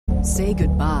Say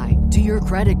goodbye to your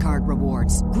credit card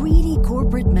rewards. Greedy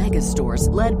corporate mega stores,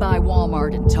 led by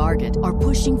Walmart and Target, are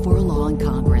pushing for a law in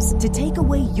Congress to take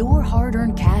away your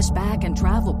hard-earned cash back and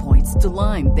travel points to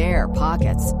line their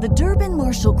pockets. The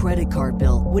Durbin-Marshall credit card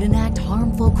bill would enact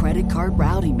harmful credit card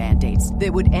routing mandates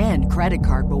that would end credit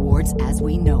card rewards as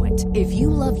we know it. If you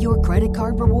love your credit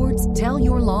card rewards, tell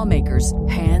your lawmakers,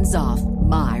 hands off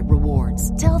my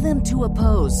rewards. Tell them to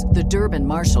oppose the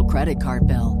Durbin-Marshall credit card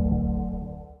bill.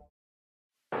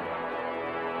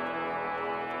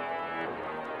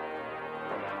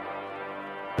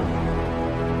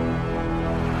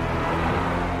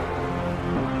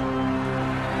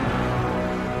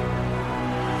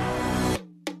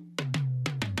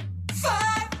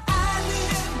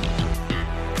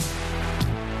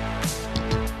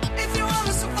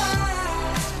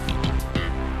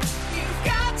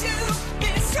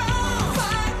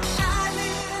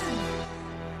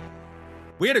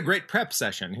 We had a great prep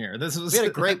session here. We had a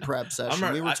great prep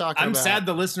session. We were talking I'm about... sad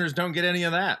the listeners don't get any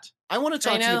of that. I want to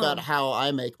talk to you about how I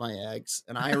make my eggs.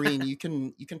 And Irene, you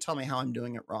can tell me how I'm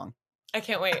doing it wrong. I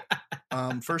can't wait.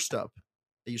 First up,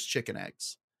 I use chicken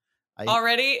eggs.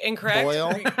 Already incorrect?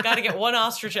 Boil. Got to get one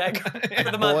ostrich egg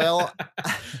for the month. Boil.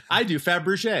 I do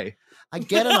Fabergé. I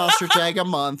get an ostrich egg a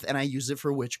month, and I use it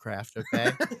for witchcraft,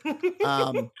 okay?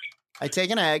 I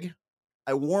take an egg.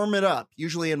 I warm it up,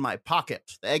 usually in my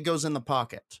pocket. The egg goes in the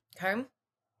pocket. Okay.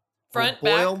 Front,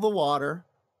 boil back? the water.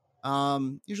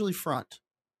 Usually front.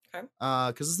 Okay.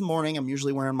 Because it's the morning, I'm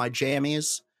usually wearing my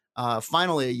jammies.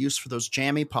 Finally, a use for those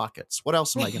jammy pockets. What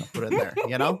else am I going to put in there?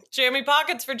 You know, jammy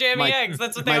pockets for jammy eggs.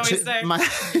 That's what they always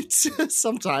say.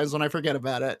 Sometimes when I forget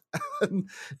about it,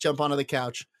 jump onto the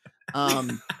couch.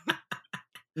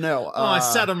 No. I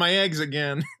sat on my eggs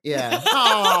again. Yeah.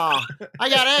 Oh, I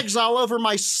got eggs all over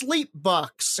my sleep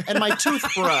bucks and my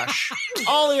toothbrush.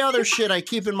 All the other shit I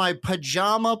keep in my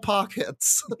pajama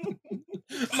pockets.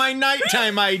 My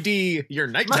nighttime ID. Your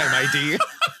nighttime ID.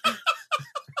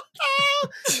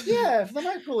 Yeah, if the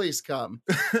night police come.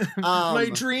 My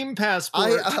dream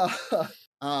passport.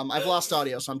 I've lost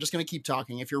audio, so I'm just going to keep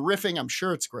talking. If you're riffing, I'm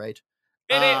sure it's great.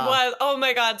 And it was, oh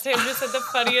my God, Sam just said the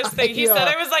funniest thing. He said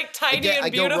I was like tiny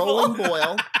and beautiful. I go rolling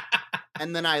boil,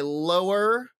 and then I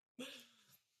lower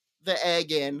the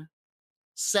egg in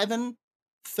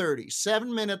 7:30,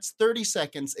 7 minutes, 30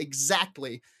 seconds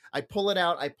exactly. I pull it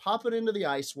out, I pop it into the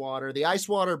ice water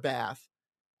bath,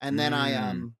 and then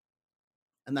I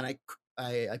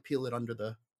peel it under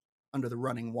the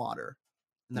running water,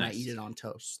 and then I eat it on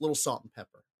toast. A little salt and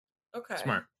pepper. Okay.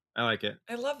 Smart. I like it.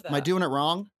 I love that. Am I doing it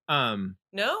wrong?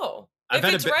 No. If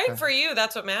it's right for you,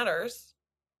 that's what matters.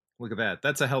 Look at that.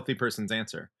 That's a healthy person's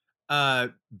answer.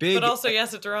 But also,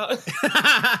 yes, it's wrong.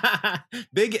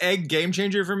 Big egg game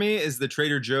changer for me is the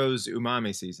Trader Joe's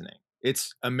umami seasoning.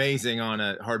 It's amazing on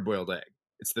a hard-boiled egg.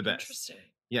 It's the best. Interesting.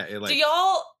 Yeah. Do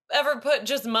y'all ever put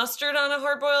just mustard on a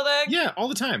hard-boiled egg? Yeah, all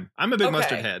the time. I'm a big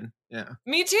mustard head. Yeah.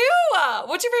 Me too.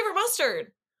 What's your favorite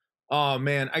mustard? Oh,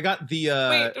 man. I got the...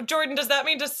 Wait, Jordan, does that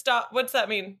mean to stop? What's that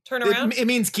mean? Turn around? It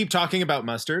means keep talking about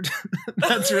mustard.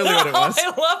 That's really what it was. I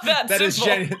love that. That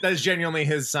is genuinely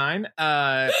his sign.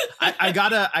 I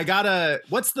gotta,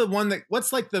 what's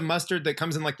like the mustard that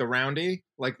comes in like the roundy?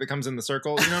 Like that comes in the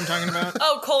circle? You know what I'm talking about?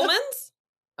 Oh, Coleman's?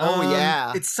 Oh,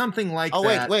 yeah. It's something like that.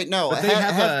 Oh, wait, no. But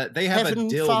they have a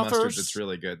dill mustard that's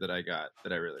really good that I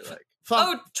really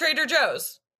like. Trader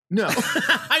Joe's. No.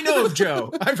 I know of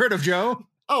Joe. I've heard of Joe.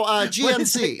 Oh,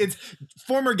 GNC. It's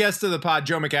former guest of the pod,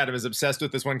 Joe McAdam, is obsessed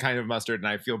with this one kind of mustard, and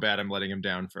I feel bad I'm letting him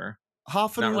down for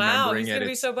not remembering wow, he's it. going to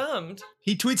be so bummed.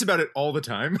 He tweets about it all the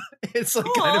time. It's like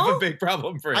kind of a big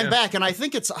problem for him. I'm back, and I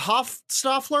think it's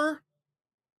Hofstafler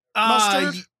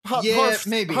mustard? Yeah,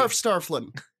 maybe.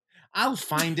 Hofstaflen. I'll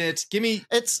find it. Give me...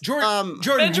 It's Jordan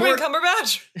Benjamin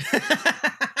Cumberbatch.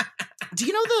 Do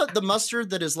you know the mustard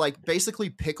that is like basically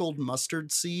pickled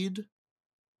mustard seed?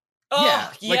 Oh,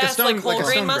 yeah, yes, like whole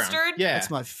grain mustard. Yeah, that's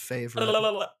my favorite.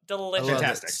 Delicious.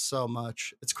 Fantastic. So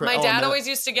much. It's crazy. My dad always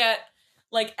used to get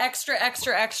like extra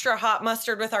hot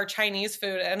mustard with our Chinese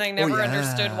food, and I never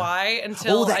understood why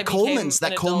until I became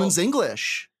that Coleman's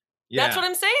English. Yeah. That's what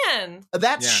I'm saying.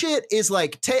 That shit is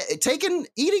like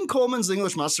eating Coleman's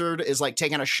English mustard is like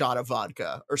taking a shot of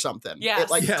vodka or something. Yeah,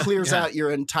 it clears out your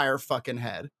entire fucking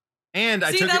head. And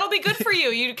that'll be good for you.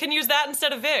 You can use that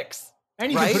instead of Vicks.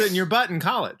 And you can put it in your butt in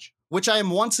college. Which I am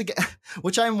once again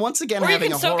or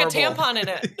having you can soak a tampon in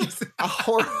it. a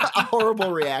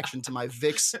horrible reaction to my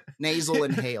Vicks nasal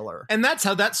inhaler. And that's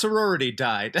how that sorority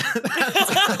died.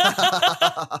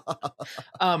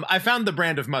 I found the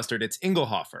brand of mustard. It's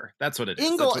Ingelhofer. That's what it is.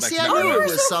 I knew it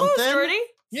was something. Close,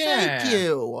 yeah. Thank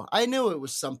you. I knew it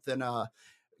was something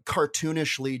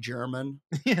cartoonishly German.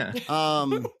 Yeah.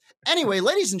 Anyway,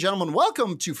 ladies and gentlemen,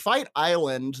 welcome to Fight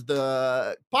Island,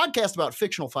 the podcast about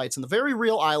fictional fights and the very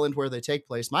real island where they take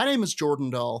place. My name is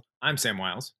Jordan Dull. I'm Sam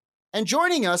Wiles. And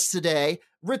joining us today,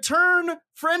 return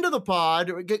friend of the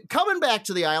pod, coming back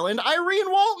to the island,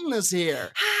 Irene Walton is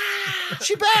here.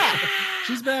 She's back.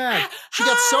 She's back. She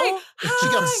got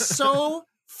so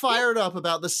fired up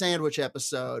about the sandwich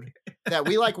episode that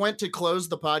we went to close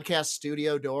the podcast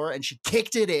studio door and she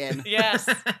kicked it in. Yes.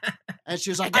 And she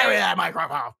was like, give me that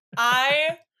microphone.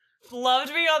 I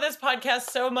loved being on this podcast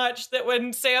so much that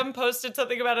when Sam posted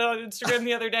something about it on Instagram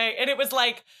the other day, and it was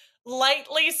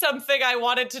lightly something I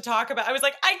wanted to talk about, I was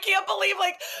like, I can't believe,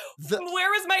 where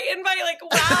was my invite?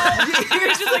 Wow. You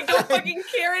guys just don't fucking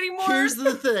care anymore. Here's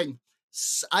the thing.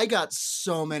 I got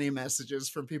so many messages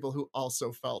from people who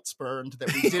also felt spurned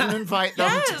that we didn't invite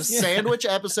them to the sandwich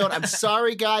episode. I'm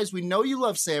sorry, guys. We know you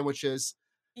love sandwiches.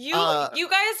 You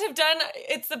guys have done,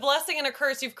 it's a blessing and a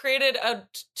curse. You've created a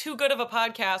too good of a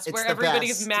podcast where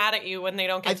everybody's mad at you when they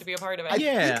don't get to be a part of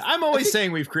it. I'm always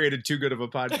saying we've created too good of a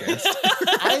podcast.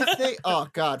 I think, oh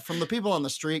God, from the people on the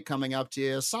street coming up to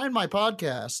you, sign my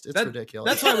podcast. It's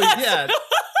ridiculous. That's why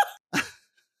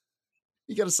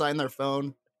You got to sign their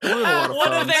phone.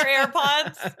 One of their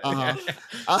AirPods.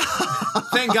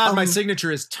 Thank God my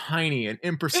signature is tiny and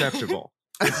imperceptible.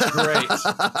 It's great.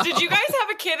 Did you guys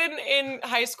have a kid in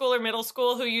high school or middle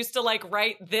school who used to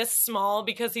write this small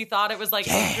because he thought it was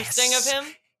interesting of him?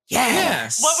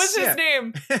 Yes. What was his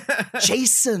name?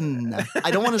 Jason.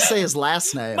 I don't want to say his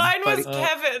last name. Mine was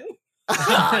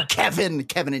Kevin.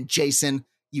 Kevin and Jason,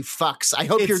 you fucks. I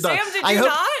hope you're the. Sam, did you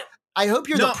not? I hope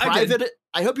you're the private.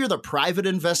 I hope you're the private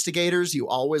investigators you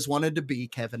always wanted to be,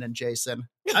 Kevin and Jason.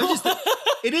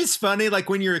 It is funny,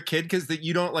 when you're a kid, because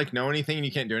you don't know anything and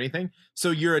you can't do anything.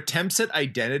 So your attempts at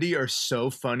identity are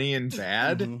so funny and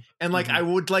bad. Mm-hmm. And I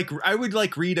would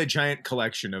read a giant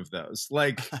collection of those,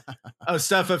 of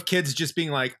stuff of kids just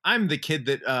being I'm the kid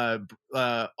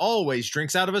that always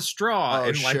drinks out of a straw. Oh,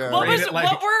 and sure.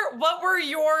 What were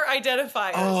your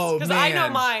identifiers? Oh, because I know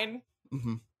mine.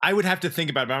 Mm-hmm. I would have to think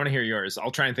about it, but I want to hear yours.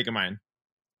 I'll try and think of mine.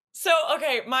 So,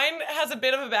 okay, mine has a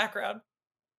bit of a background,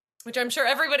 which I'm sure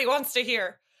everybody wants to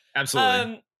hear.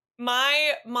 Absolutely.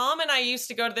 My mom and I used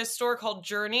to go to this store called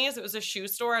Journeys. It was a shoe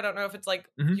store. I don't know if it's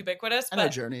ubiquitous. I know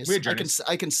Journeys. We had Journeys.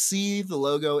 I can see the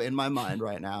logo in my mind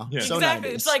right now. Yeah. So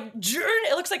exactly. 90s. It's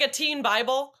it looks like a teen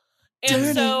Bible.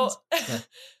 And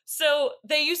so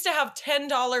they used to have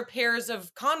 $10 pairs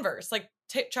of Converse,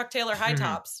 Chuck Taylor high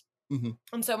tops. Mm-hmm.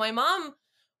 And so my mom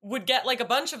would get a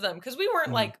bunch of them because we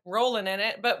weren't rolling in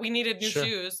it, but we needed new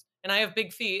shoes and I have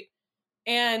big feet.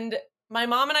 And my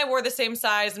mom and I wore the same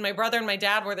size and my brother and my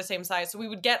dad wore the same size. So we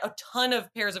would get a ton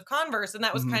of pairs of Converse and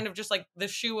that was kind of just the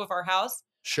shoe of our house.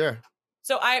 Sure.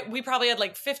 So we probably had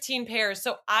 15 pairs.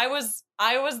 So I was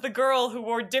the girl who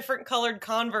wore different colored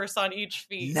Converse on each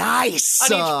feet. Nice. On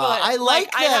each foot. I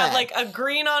like that. I had a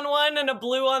green on one and a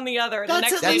blue on the other. The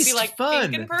next day would be fun.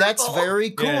 pink and purple. That's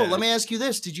very cool. Yeah. Let me ask you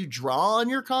this. Did you draw on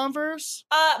your Converse?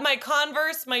 My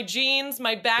Converse, my jeans,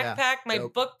 my backpack, my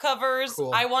book covers.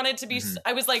 Cool. I wanted to be,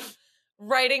 I was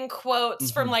writing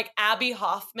quotes from Abby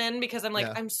Hoffman because I'm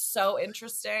I'm so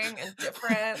interesting and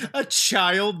different. A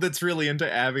child that's really into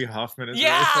Abby Hoffman is really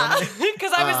funny. funny.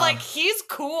 Because I was he's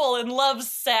cool and loves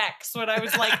sex when I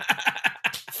was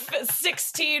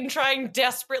 16 trying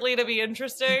desperately to be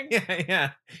interesting.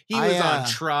 Yeah. He was on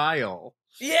trial.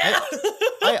 Yeah.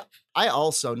 I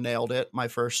also nailed it my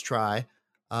first try.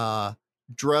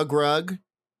 Drug rug,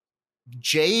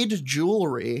 jade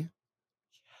jewelry,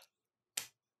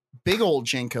 big old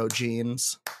Jinko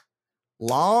jeans,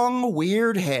 long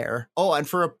weird hair. Oh, and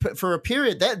for a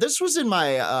period this was in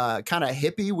my kind of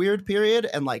hippie weird period,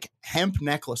 and hemp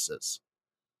necklaces.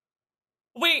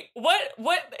 Wait,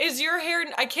 what is your hair?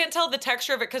 I can't tell the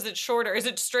texture of it because it's shorter. Is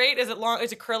it straight? Is it long?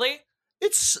 Is it curly?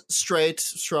 It's straight,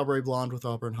 strawberry blonde with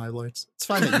auburn highlights. It's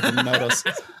fine that you didn't notice.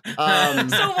 So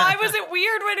why was it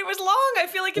weird when it was long? I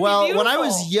feel like it'd be beautiful. When I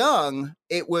was young,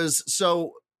 it was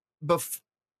so.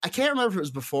 I can't remember if it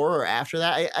was before or after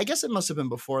that. I guess it must have been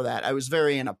before that. I was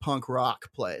very in a punk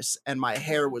rock place, and my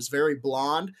hair was very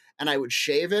blonde, and I would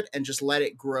shave it and just let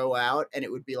it grow out, and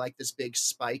it would be this big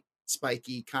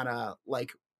spiky kind of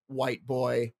white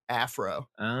boy afro,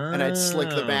 and I'd slick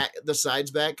the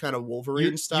sides back, kind of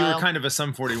Wolverine style. You were kind of a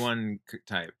Sum 41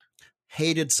 type.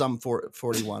 Hated Sum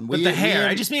 41. But the hair,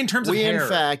 I just mean in terms of hair. In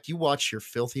fact, you watch your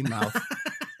filthy mouth.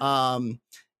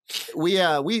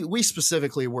 We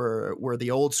specifically were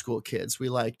the old school kids. We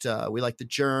liked the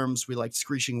Germs. We liked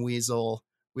Screeching Weasel.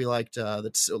 We liked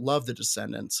love the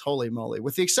Descendants. Holy moly!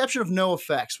 With the exception of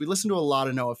NoFX, we listened to a lot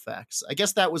of NoFX. I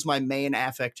guess that was my main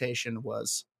affectation.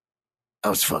 Was I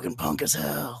was fucking punk as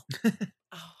hell.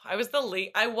 Oh, I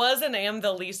was and am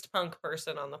the least punk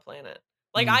person on the planet.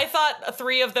 Like, I thought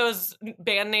 3 of those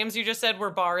band names you just said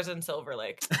were Bars and Silver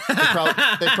Lake. They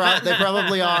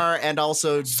probably are, and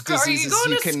also Are you diseases going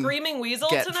you to can Screaming Weasel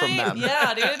get tonight? from them.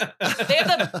 Yeah, dude. They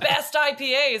have the best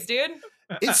IPAs, dude.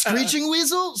 It's Screeching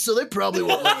Weasel, so they probably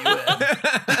won't let you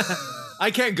in. I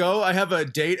can't go. I have a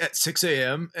date at 6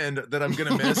 a.m. and that I'm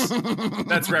gonna miss.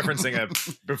 That's referencing a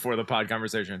before the pod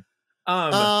conversation. It's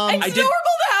normal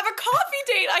to have a coffee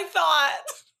date, I thought.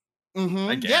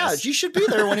 I guess. Yeah, you should be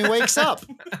there when he wakes up.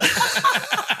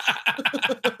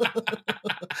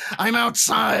 I'm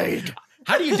outside.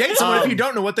 How do you date someone if you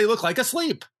don't know what they look like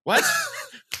asleep? What?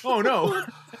 Oh no.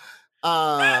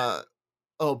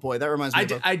 Oh boy, that reminds me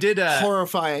of I did a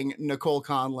horrifying Nicole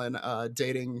Conlon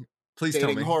dating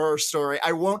horror story.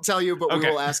 I won't tell you, but we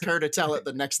will ask her to tell it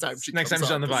the next time she's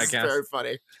on the podcast. It's very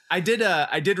funny. I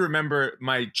did remember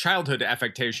my childhood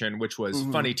affectation, which was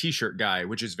funny t-shirt guy,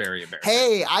 which is very embarrassing.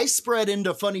 Hey, I spread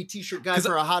into funny t-shirt guy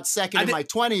for a hot second in my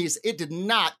 20s. It did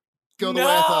not go the way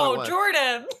I thought it would.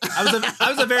 Jordan.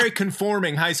 I was a very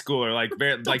conforming high schooler,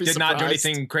 did not do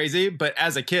anything crazy. But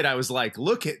as a kid, I was like,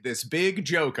 look at this big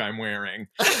joke I'm wearing.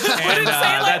 And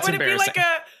that's would it be embarrassing.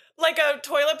 like a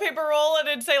toilet paper roll and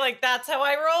it'd say like, that's how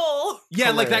I roll? Yeah,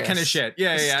 Hilarious. like that kind of shit.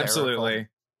 Yeah, Hysterical. Absolutely.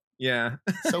 Yeah.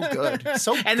 So good.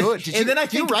 So And good. then I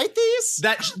Did you think write these?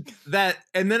 that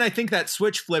and then I think that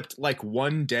switch flipped like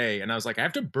one day and I was like, I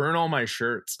have to burn all my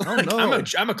shirts. Oh, Like, no.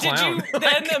 I'm a clown. Did you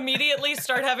then immediately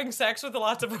start having sex with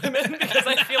lots of women? Because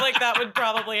I feel like that would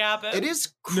probably happen. It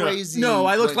is crazy. No,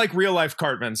 I look like real life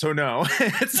Cartman, so no.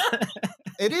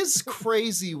 It is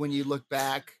crazy when you look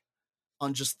back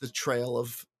on just the trail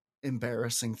of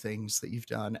embarrassing things that you've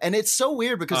done, and it's so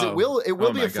weird because it will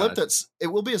be a flip it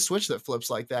will be a switch that flips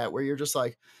like that, where you're just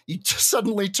like, you just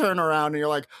suddenly turn around and you're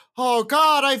like, oh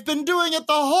god, I've been doing it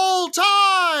the whole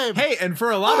time. Hey, and for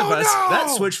a lot of us,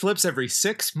 that switch flips every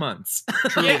 6 months.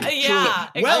 Yeah.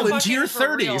 Well It's into your fucking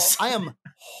for real. 30s. I am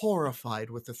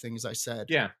horrified with the things I said.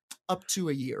 Yeah. Up to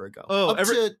a year ago. Oh,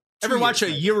 ever watch a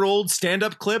maybe. year-old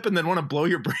stand-up clip and then want to blow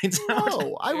your brains out?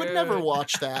 No, I would never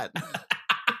watch that.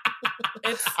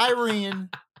 It's Irene,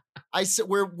 I said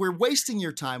we're wasting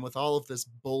your time with all of this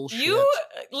bullshit. you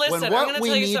listen. when I'm what going to we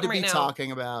tell you need to something be right now.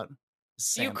 talking about.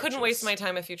 You couldn't waste my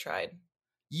time if you tried.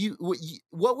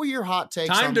 What were your hot takes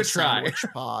Time on to the try. sandwich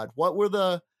pod? What were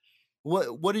the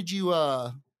what did you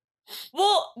Well,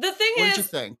 the thing what is, did you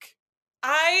think?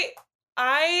 I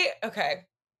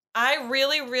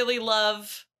really, really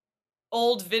love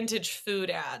old vintage food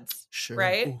ads. Sure.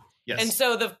 Right? Ooh. Yes. And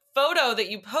so the photo that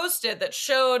you posted that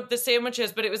showed the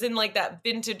sandwiches, but it was in like that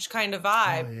vintage kind of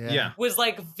vibe, Oh, yeah. was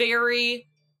like very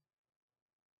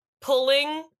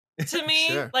pulling to me.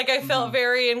 Sure. Like I felt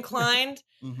very inclined.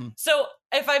 Mhm, So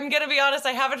if I'm going to be honest,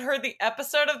 I haven't heard the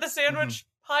episode of the sandwich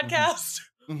podcast.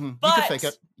 mhm. But- you can fake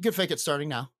it. You can fake it starting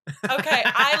now. Okay.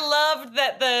 I loved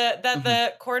that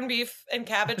the corned beef and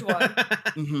cabbage one.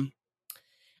 Mm-hmm.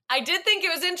 I did think it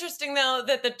was interesting though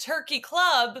that the Turkey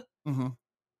Club Mm-hmm.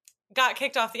 got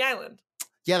kicked off the island.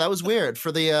 Yeah, that was weird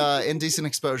for the indecent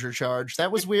exposure charge.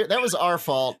 That was weird. That was our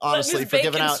fault, honestly, Letting for his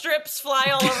giving bacon out strips fly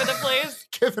all over the place.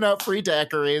 giving out free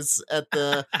daiquiris at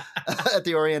the at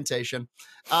the orientation.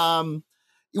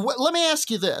 Let me ask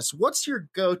you this: what's your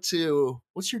go-to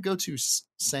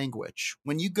sandwich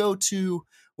when you go to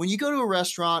a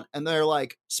restaurant and they're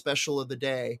like special of the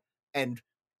day and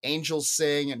angels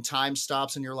sing and time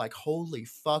stops and you're like, holy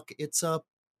fuck, it's up.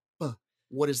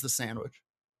 What is the sandwich?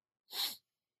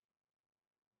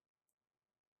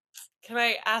 Can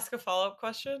I ask a follow-up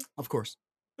question? Of course,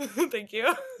 Thank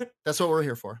you. that's what we're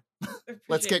here for.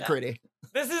 Let's get gritty.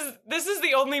 This is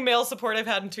the only male support I've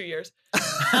had in 2 years.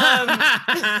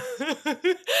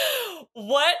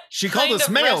 What? She called kind us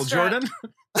of male, restaurant-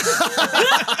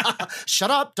 Jordan.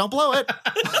 Shut up! Don't blow it.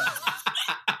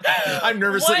 I'm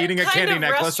nervously What eating a kind candy of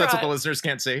necklace. That's what the restaurant? listeners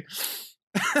can't see.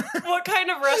 What kind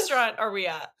of restaurant are we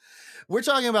at? We're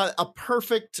talking about a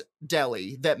perfect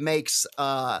deli that makes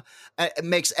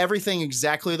everything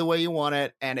exactly the way you want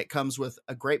it, and it comes with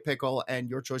a great pickle and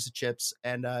your choice of chips.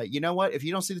 And you know what? If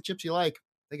you don't see the chips you like,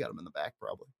 they got them in the back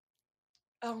probably.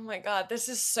 Oh my god, this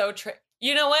is so tricky.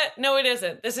 You know what? No, it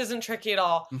isn't. This isn't tricky at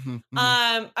all. Mm-hmm,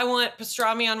 I want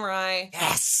pastrami on rye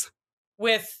yes,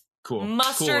 with Cool.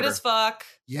 mustard Cool as fuck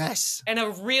yes, and a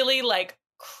really like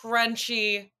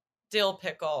crunchy dill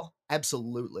pickle.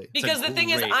 absolutely. Because the thing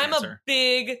is, great I'm a answer.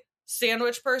 big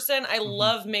sandwich person. I Mhm.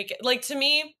 love making, like, to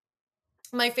me,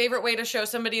 my favorite way to show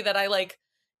somebody that I like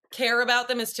care about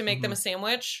them is to make them a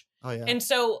sandwich. Oh yeah. And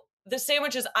so the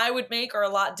sandwiches I would make are a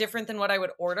lot different than what I would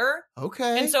order.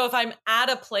 Okay. And so if I'm at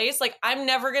a place, like I'm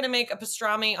never going to make a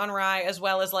pastrami on rye as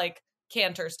well as like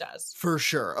Cantor's does. For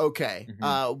sure. Okay.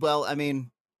 Mhm. Well, I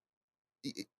mean,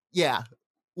 yeah.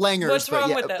 Langer's. What's but wrong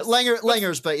yeah. with this?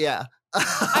 Langer's, but yeah.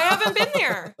 I haven't been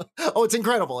there. Oh, it's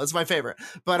incredible. It's my favorite.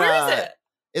 But Where is it?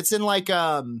 it's in like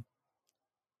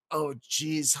oh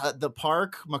geez, the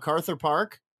park, MacArthur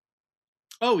Park.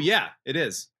 Oh yeah, it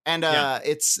is. And Yeah.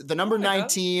 it's the number Oh my God.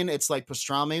 19. It's like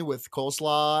pastrami with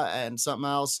coleslaw and something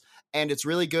else. And it's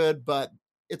really good, but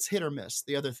it's hit or miss.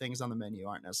 The other things on the menu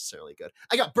aren't necessarily good.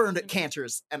 I got burned at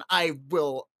Cantor's and I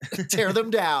will tear them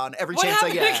down every What chance I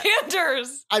happened to get.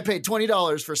 Cantor's? I paid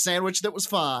 $20 for a sandwich that was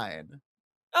fine.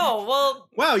 Oh, well.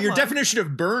 Wow, your come on. definition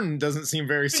of burn doesn't seem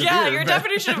very severe. Yeah, your but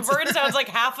definition of that's- burn sounds like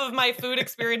half of my food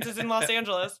experiences in Los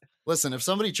Angeles. Listen, if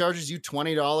somebody charges you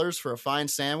 $20 for a fine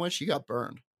sandwich, you got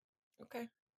burned. Okay.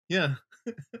 Yeah.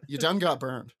 You done got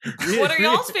burned. What are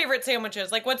y'all's favorite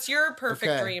sandwiches? Like, what's your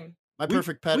perfect Okay. dream? My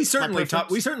perfect pet. We my certainly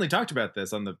perfect- talked about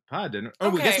this on the pod, didn't we? Oh,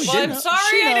 Okay, I guess we well, I'm didn't. sorry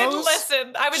She I didn't knows.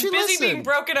 listen. I was She busy being listened.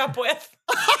 broken up with.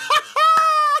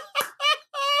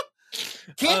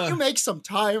 Can't you make some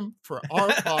time for our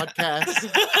podcast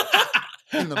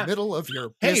in the middle of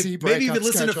your Hey, busy maybe you breakup could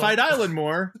listen to schedule? Fight Island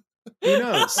more. Who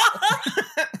knows?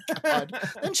 God,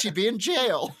 then she'd be in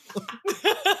jail.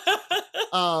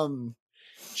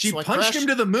 She So I punched crashed- him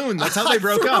to the moon. That's how they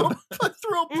broke up. I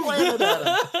threw a planet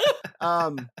at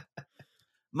him.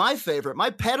 My favorite, my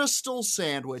pedestal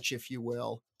sandwich, if you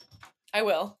will. I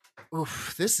will.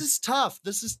 Oof, this is tough.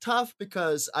 This is tough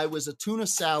because I was a tuna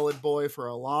salad boy for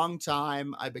a long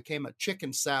time. I became a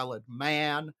chicken salad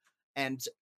man, and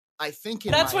I think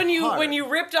in That's my heart, when you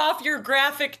ripped off your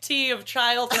graphic tee of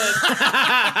childhood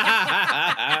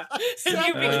and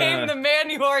you became the man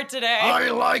you are today.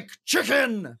 I like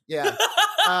chicken. Yeah.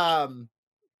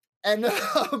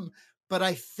 But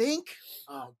I think,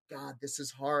 oh God, this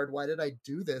is hard. Why did I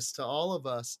do this to all of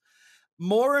us?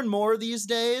 More and more these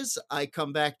days, I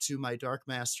come back to my dark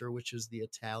master, which is the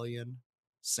Italian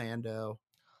sando.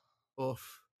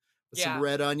 Oof. With Yeah. some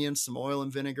red onions, some oil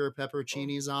and vinegar,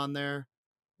 pepperoncinis on there.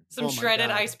 Some Oh my shredded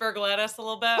God. iceberg lettuce a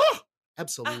little bit.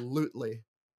 Absolutely.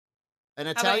 An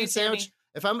about Italian you, sandwich.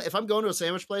 Sammy? If I'm going to a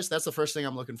sandwich place, that's the first thing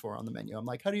I'm looking for on the menu. I'm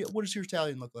like, what does your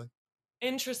Italian look like?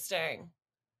 Interesting.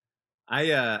 I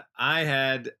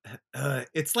had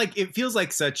it's like it feels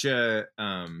like such a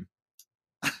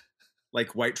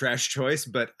like white trash choice,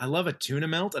 but I love a tuna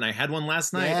melt, and I had one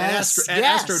last night Yes, at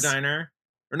yes. Astro Diner.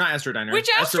 Or not Astro Diner. Which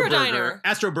Astro Diner?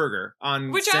 Astro Burger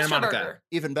on Which Santa Astro Monica. Burger?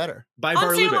 Even better. By On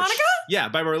Bar Santa Lubitsch. Monica? Yeah,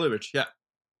 by Bar Lubitsch. Yeah.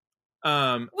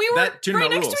 We were that tuna right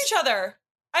melt next rules. to each other.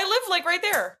 I live like right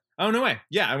there. Oh no way!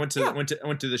 Yeah, I went to Yeah.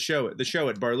 the show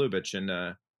at Bar Lubitsch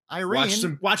and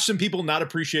Irene, watched some people not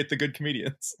appreciate the good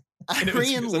comedians. and it was-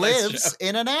 Irene it was a nice lives show.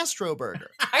 in an Astro Burger.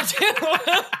 I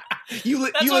do. You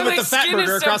That's live why at my the Fat skin is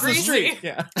Burger so across the greasy. street.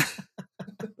 Yeah.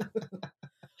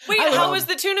 Wait, I how love- was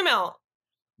the tuna melt?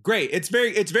 Great. It's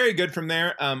very good from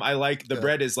there. I like the Good.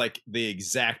 bread is like the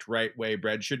exact right way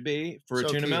bread should be for a So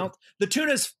tuna key. melt. The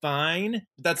tuna's fine.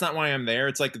 But that's not why I'm there.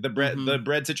 It's like the bread Mhm. the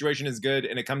bread situation is good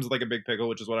and it comes with like a big pickle,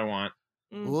 which is what I want.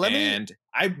 Let me. And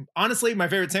I honestly my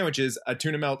favorite sandwich is a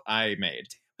tuna melt I made.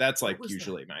 That's like was that?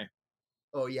 usually my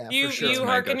Oh yeah, You for sure. That's you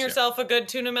my hearken go-to. yourself a good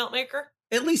tuna melt maker?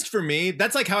 at least for me,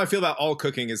 that's like how I feel about all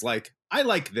cooking is like I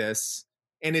like this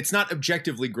and it's not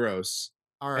objectively gross.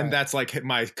 All right. And that's like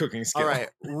my cooking skill. All right,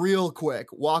 real quick,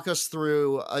 walk us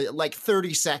through like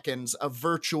 30 seconds of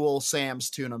virtual Sam's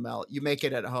tuna melt. You make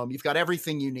it at home. You've got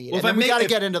everything you need. Well, and if then I we make- got to if-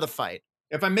 get into the fight.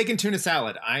 If I'm making tuna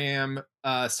salad, I am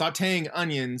sauteing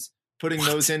onions, putting What?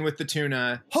 those in with the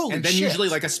tuna, Holy and then shit. usually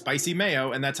like a spicy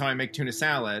mayo, and that's how I make tuna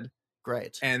salad.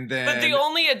 Great. And then But the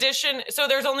only addition, so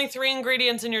there's only 3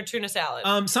 ingredients in your tuna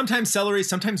salad. sometimes celery,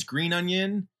 sometimes green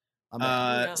onion, I'm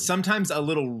in. Yum. sometimes a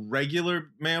little regular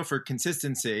mayo for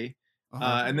consistency,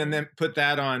 Uh-huh. and then put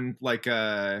that on like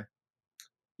a,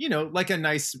 like a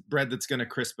nice bread that's going to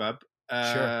crisp up. I'm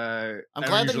I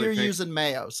glad that usually you're pick- using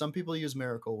mayo. Some people use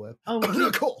Miracle Whip. Oh,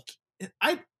 Miracle.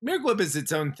 Miracle Whip is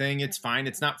its own thing. It's fine.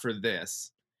 It's not for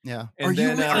this. Yeah. And Are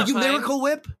then, you uh, are you Fine. Miracle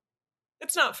Whip?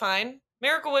 It's not fine.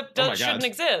 Miracle Whip Oh my God. shouldn't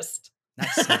exist.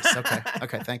 Nice. Nice. Okay.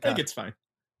 Okay. Thank I think God. it's fine.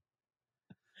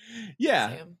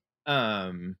 Yeah.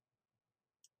 Sam.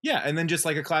 Yeah, and then just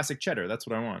like a classic cheddar. That's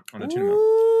what I want on a tuna melt.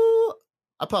 Ooh.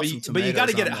 I pop But some you, but you got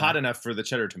to tomatoes get it on hot there. enough for the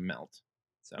cheddar to melt.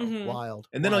 So, Mhm. Wild.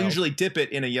 and then I'll Wild. usually dip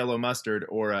it in a yellow mustard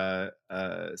or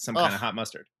some kind Ugh. of hot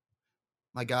mustard.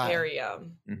 My God. Very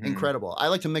yum. Mhm. Incredible. I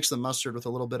like to mix the mustard with a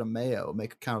little bit of mayo,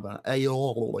 make kind of an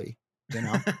aioli, you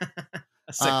know?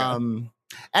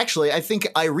 Actually, I think,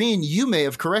 Irene, you may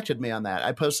have corrected me on that.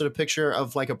 I posted a picture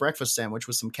of like a breakfast sandwich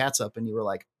with some catsup, and you were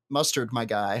like, "Mustard, my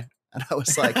guy," and I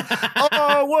was like,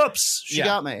 "Oh, whoops, she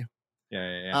got me."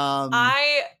 Yeah.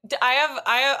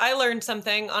 I learned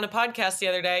something on a podcast the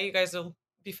other day. You guys will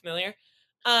be familiar.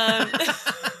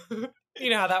 You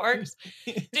know how that works.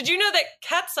 Did you know that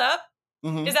ketchup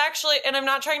is actually, and I'm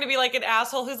not trying to be like an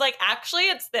asshole who's like, actually,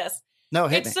 it's this. No,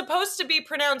 it's supposed to be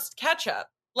pronounced ketchup.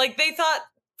 Like they thought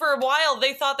for a while,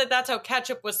 they thought that that's how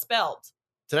ketchup was spelled.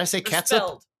 Did I say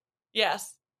ketchup?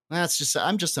 Yes. That's just,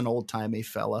 I'm just an old timey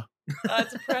fella.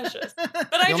 That's precious. But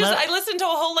I listened to a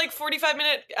whole like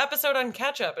 45-minute episode on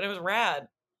ketchup, and it was rad.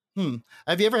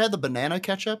 Have you ever had the banana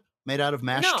ketchup made out of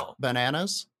mashed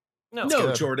bananas?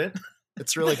 No, Jordan.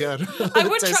 It's really good. I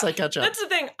would tastes try. like ketchup. That's the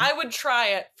thing. I would try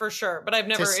it for sure, but I've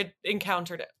never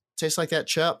encountered it. Tastes like that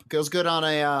chup. Goes good on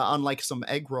on like some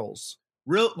egg rolls.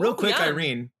 Real quick, yum.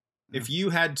 Irene, if you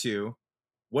had to,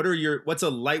 what's a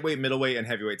lightweight, middleweight, and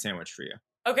heavyweight sandwich for you?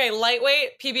 Okay,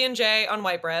 lightweight PB&J on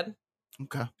white bread.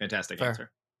 Okay, fantastic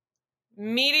answer.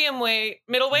 Medium weight,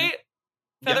 middleweight,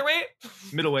 featherweight,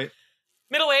 middleweight.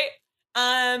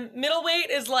 Middleweight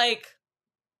is like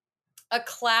a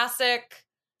classic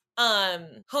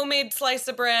homemade slice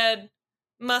of bread,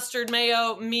 mustard,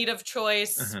 mayo, meat of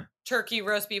choice, turkey,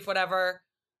 roast beef, whatever,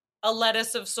 a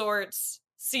lettuce of sorts,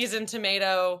 seasoned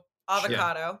tomato,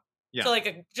 avocado. Yeah. So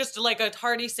just like a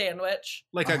hearty sandwich.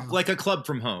 Like a club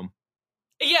from home.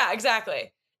 Yeah,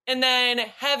 exactly. And then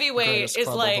heavyweight is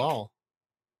like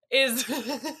is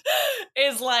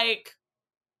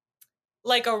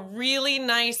like a really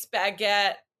nice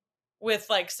baguette with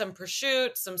like some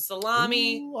prosciutto, some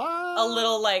salami, a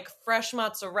little like fresh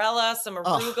mozzarella, some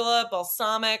arugula,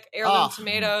 balsamic, heirloom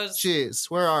tomatoes. Jeez,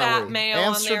 where are fat we? Mayo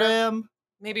Amsterdam? On there.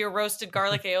 Maybe a roasted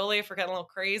garlic aioli if we're getting a little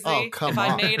crazy. Oh, come if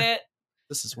on. I made it.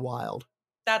 This is wild.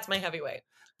 That's my heavyweight.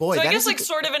 Boy, so I guess like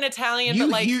sort of an Italian, but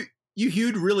like you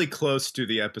hewed really close to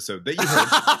the episode that you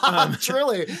heard.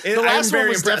 Truly. The last one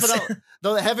was definitely,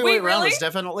 the heavyweight round was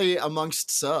definitely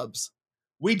amongst subs.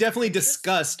 We definitely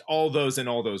discussed all those in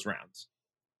all those rounds.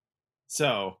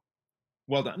 So,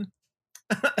 well done.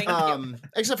 Thank you.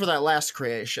 Except for that last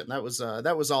creation. That was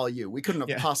all you. We couldn't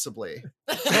have possibly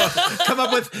come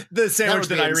up with the sandwich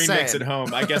that Irene makes at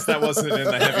home. I guess that wasn't in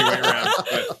the heavyweight round.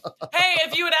 But. Hey,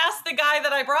 if you had asked the guy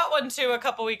that I brought one to a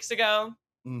couple weeks ago,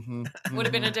 would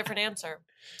have been a different answer.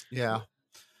 Yeah.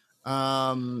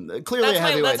 Clearly a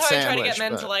heavyweight that's how sandwich. I try to get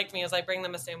men to like me, is I bring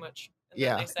them a sandwich. And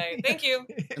then they say, thank you.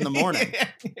 In the morning.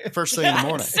 First thing in the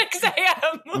morning. 6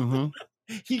 a.m.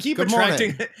 You keep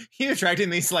attracting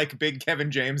these like big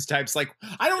Kevin James types. Like,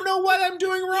 I don't know what I'm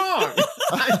doing wrong.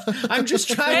 I'm just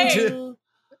trying to.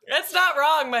 That's not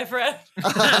wrong, my friend.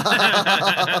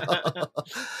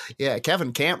 Yeah,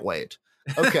 Kevin can't wait.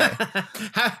 Okay.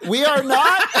 We are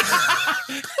not.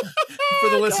 For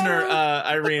the listener,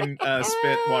 Irene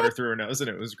spit water through her nose, and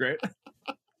it was great.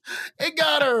 It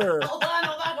got her. Hold on.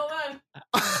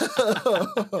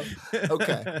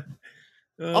 Okay.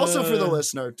 Also, for the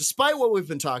listener, despite what we've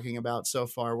been talking about so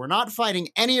far, we're not fighting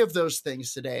any of those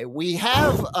things today. We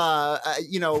have,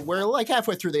 we're like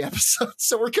halfway through the episode,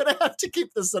 so we're going to have to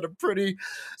keep this at a pretty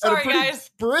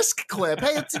guys. brisk clip.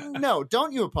 Hey,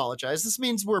 don't you apologize. This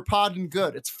means we're podding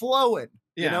good. It's flowing.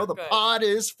 Yeah. The pod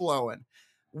is flowing.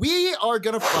 We are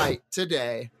going to fight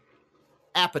today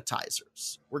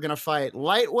appetizers. We're going to fight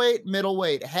lightweight,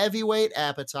 middleweight, heavyweight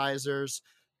appetizers.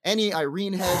 Any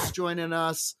Irene heads joining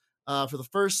us? For the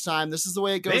first time, this is the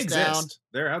way it goes down.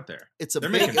 They're out there.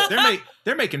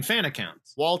 They're making fan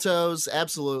accounts. Waltos,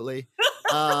 absolutely.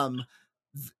 We're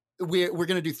going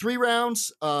to do 3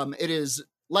 rounds. It is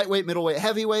lightweight, middleweight,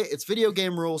 heavyweight. It's video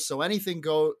game rules, so anything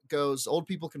goes. Old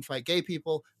people can fight gay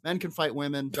people. Men can fight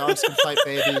women. Dogs can fight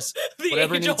babies.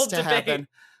 Whatever needs to happen.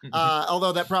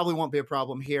 Although that probably won't be a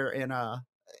problem here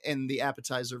in the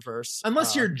appetizer verse.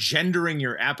 Unless you're gendering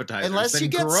your appetizers, unless then you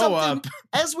get grow up.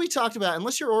 As we talked about,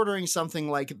 unless you're ordering something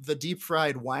like the deep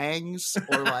fried wangs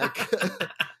or like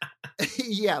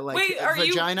Wait, are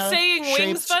you saying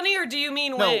wings funny, or do you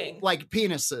mean wang? No, like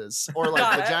penises or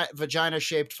like vagina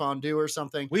shaped fondue or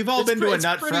something. We've all been to a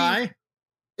nut fry.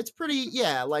 It's pretty,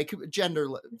 like gender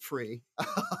free.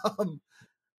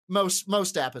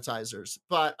 Most appetizers,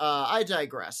 but I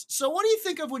digress. So what do you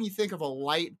think of when you think of a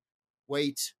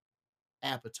lightweight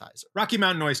appetizer? Rocky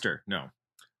Mountain oyster. No.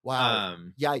 Wow.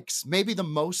 Yikes. Maybe the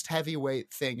most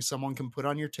heavyweight thing someone can put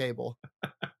on your table.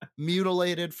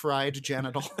 Mutilated fried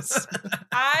genitals.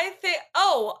 I think,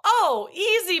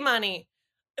 easy money.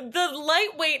 The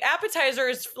lightweight appetizer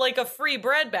is like a free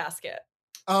bread basket.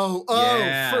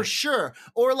 Yeah. For sure.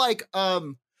 Or like,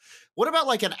 What about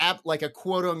like like a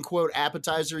quote unquote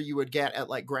appetizer you would get at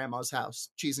like grandma's house?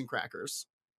 Cheese and crackers.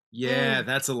 Yeah,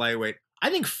 that's a lightweight. I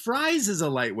think fries is a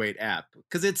lightweight app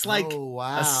because it's like Oh,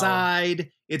 wow. a side.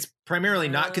 It's primarily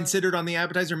not considered on the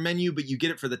appetizer menu, but you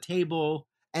get it for the table.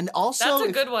 And also, That's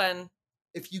a good one.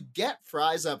 if you get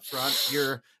fries up front,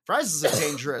 fries is a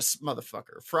dangerous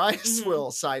motherfucker. Fries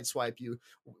will sideswipe you.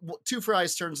 2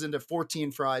 fries turns into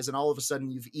 14 fries, and all of a sudden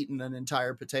you've eaten an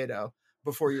entire potato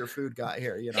before your food got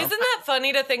here. You know, Isn't that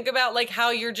funny to think about, like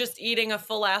how you're just eating a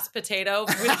full ass potato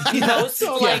with most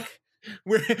Where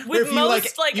with if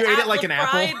most you ate it like an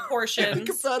fried apple. portions. think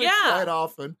about it quite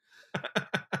often.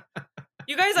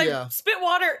 You guys, I spit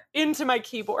water into my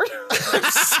keyboard. I'm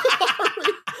sorry.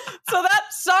 So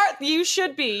that's you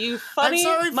should be, you funny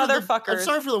motherfuckers. I'm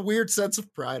sorry for the weird sense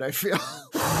of pride I feel.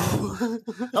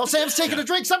 Oh, Sam's taking a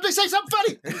drink. Somebody say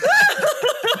something funny.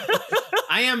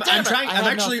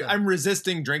 I'm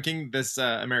resisting drinking this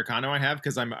Americano I have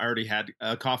because I'm already had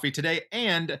coffee today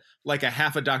and like a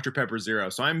half a Dr. Pepper Zero.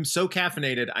 So I'm so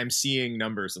caffeinated, I'm seeing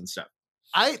numbers and stuff.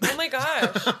 Oh my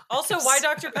gosh. Also, why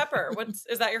Dr. Pepper?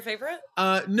 Is that your favorite?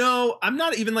 No, I'm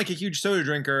not even like a huge soda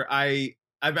drinker.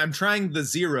 I'm trying the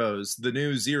zeros, the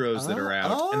new zeros that are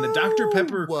out, and the Dr.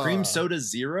 Pepper cream soda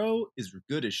zero is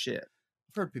good as shit.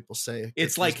 I've heard people say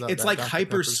it's like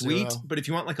hyper sweet, Zero. but if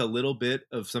you want like a little bit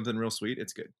of something real sweet,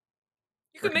 it's good.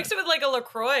 You could mix it with like a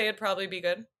LaCroix, it'd probably be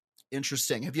good.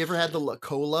 Interesting. Have you ever had the La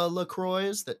Cola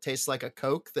LaCroix that tastes like a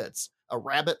Coke that's a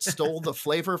rabbit stole the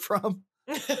flavor from?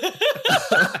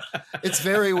 It's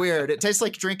very weird. It tastes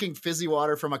like drinking fizzy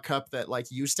water from a cup that like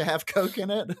used to have Coke in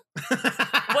it.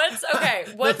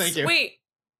 Wait,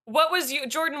 what was you,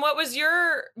 Jordan, was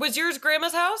yours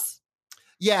grandma's house?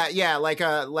 Yeah,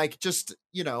 like just,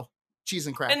 you know, cheese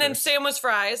and crackers. And then Sam was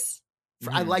fries.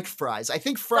 I like fries. I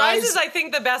think fries is, I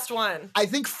think, the best one. I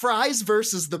think fries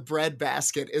versus the bread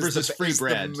basket is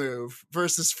the move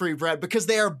versus free bread, because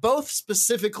they are both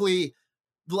specifically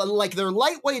like they're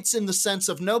lightweights in the sense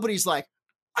of nobody's like,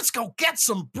 let's go get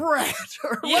some bread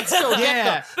or let's go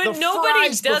get but nobody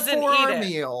doesn't eat it.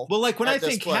 Meal. Well, like when I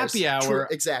think happy hour,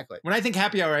 exactly. When I think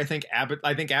happy hour, I think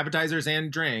appetizers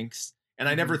and drinks. And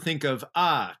I never think of,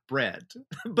 bread.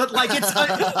 But like it's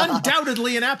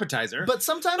undoubtedly an appetizer. But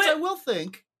sometimes I will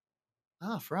think,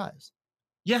 fries.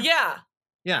 Yeah.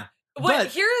 But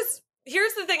here's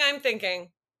the thing I'm thinking.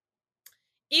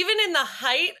 Even in the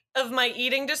height of my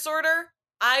eating disorder,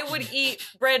 I would eat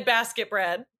bread basket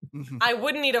bread. I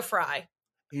wouldn't eat a fry.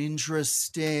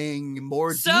 Interesting.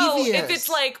 More so devious. If it's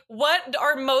like, what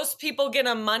are most people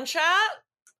gonna munch at?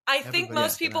 I think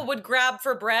most people would grab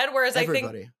for bread, whereas I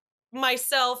think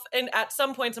myself, and at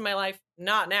some points in my life,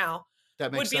 not now,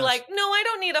 that would be sense. like, no, I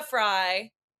don't need a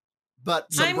fry. But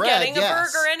I'm getting a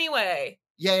burger anyway.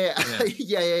 Yeah.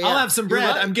 I'll have some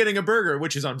bread. I'm getting a burger,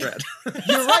 which is on bread.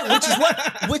 You're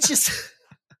right, which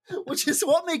is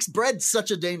what makes bread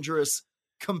such a dangerous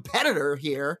competitor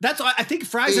here. That's why I think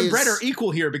fries and bread are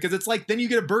equal here, because it's like then you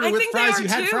get a burger with fries. You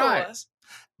had fries.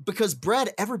 Because bread,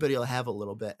 everybody will have a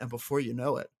little bit, and before you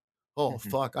know it,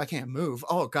 fuck, I can't move.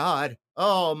 Oh God.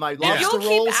 Oh, my lobster rolls.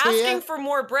 You'll keep asking for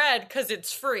more bread because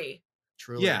it's free.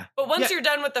 Truly. Yeah. But once you're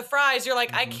done with the fries, you're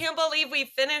like, I can't believe we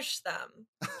finished them.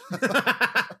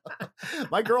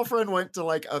 My girlfriend went to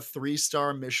like a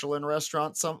 3-star Michelin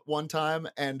restaurant one time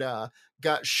and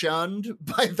got shunned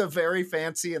by the very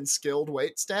fancy and skilled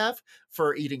wait staff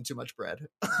for eating too much bread.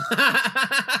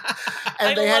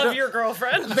 And I love your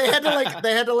girlfriend. They had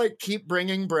to keep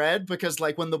bringing bread because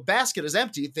like when the basket is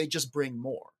empty, they just bring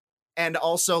more. And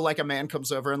also, like, a man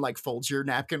comes over and, like, folds your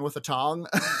napkin with a tong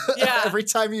every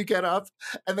time you get up.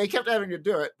 And they kept having to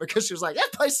do it because she was like,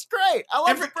 that place is great. I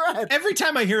love the bread. Every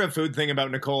time I hear a food thing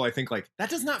about Nicole, I think, like, that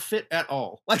does not fit at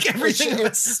all. Like, everything.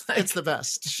 It's the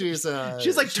best. She's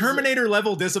like Terminator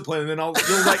level discipline. And then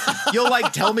you'll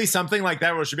tell me something like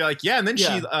that where she'll be like, yeah. And then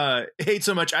she ate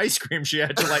so much ice cream she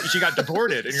had to, she got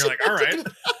deported. And you're like, all right.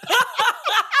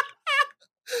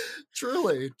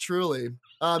 Truly.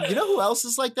 You know who else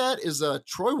is like that is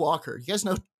Troy Walker. You guys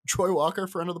know Troy Walker,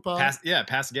 friend of the pod?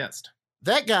 Past guest.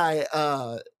 That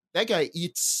guy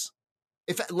eats.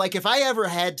 If I ever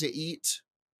had to eat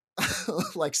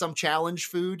like some challenge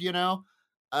food, you know,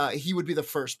 he would be the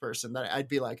first person that I'd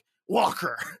be like,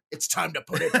 Walker, it's time to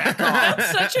put it back on.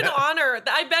 That's such an honor.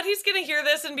 I bet he's gonna hear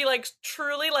this and be like,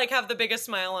 truly, like, have the biggest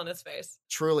smile on his face.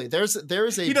 Truly, there's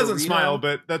a. He doesn't smile,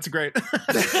 but that's great.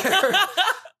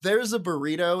 There's a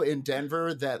burrito in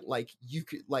Denver that like you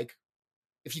could like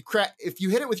if you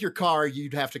hit it with your car,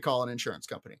 you'd have to call an insurance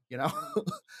company, you know?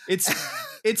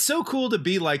 It's so cool to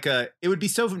be like it would be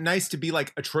so nice to be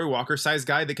like a Troy Walker sized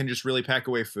guy that can just really pack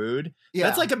away food. Yeah.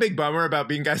 That's like a big bummer about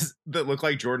being guys that look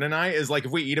like Jordan and I, is like,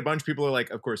 if we eat a bunch, people are like,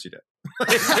 of course you did.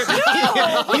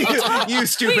 you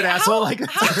stupid Wait, asshole. How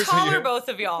tall are both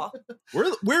of y'all?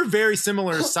 We're very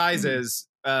similar sizes,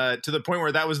 to the point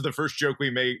where that was the first joke we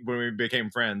made when we became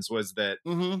friends, was that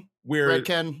we're Red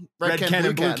Ken,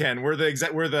 and Blue Ken.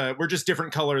 We're just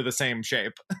different color, the same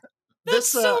shape. That's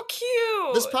so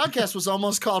cute. This podcast was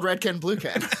almost called Red Ken, Blue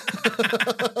Ken.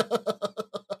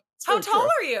 How tall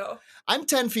are you? I'm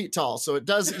 10 feet tall, so it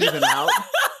does even out.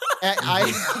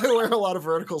 I wear a lot of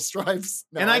vertical stripes.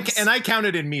 No, and I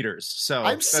counted in meters, so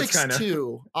I'm that's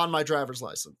 6'2" on my driver's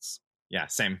license. Yeah,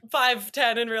 same.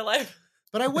 5'10" in real life.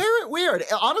 But I wear it weird.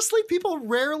 Honestly, people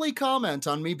rarely comment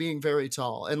on me being very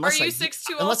tall. Unless Are you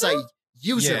 6'2" Unless also? I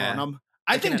use it on them.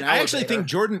 I actually think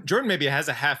Jordan maybe has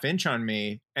a half inch on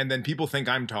me, and then people think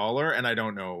I'm taller, and I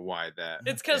don't know why that.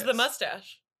 It's because of the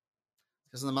mustache.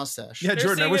 Because of the mustache. Yeah,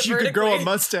 Jordan, I wish you could grow a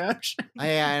mustache.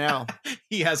 Yeah, I know.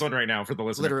 He has one right now for the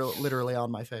listener. Literally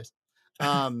on my face.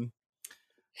 So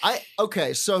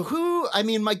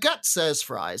my gut says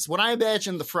Fries. When I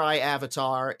imagine the Fry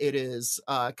avatar, it is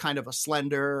kind of a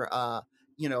slender,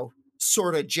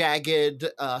 sort of jagged,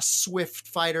 swift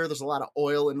fighter. There's a lot of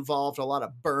oil involved, a lot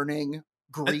of burning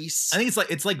grease. I think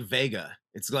it's like Vega.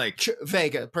 It's like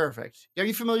Vega, perfect. Are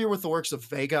you familiar with the works of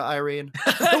Vega, Irene?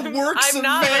 I'm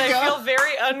not, Vega. But I feel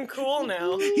very uncool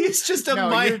now. He's just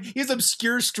he's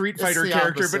obscure Street Fighter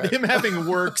character, but him having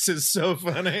works is so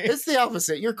funny. It's the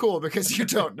opposite. You're cool because you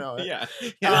don't know it. Yeah.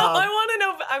 No, I want to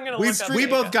know. I'm gonna look up We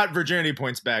Vega. both got virginity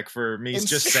points back for me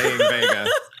just saying Vega.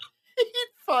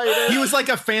 Fighter. He was like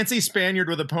a fancy Spaniard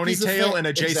with a ponytail and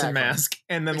a Jason mask,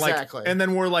 and then and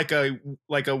then wore like a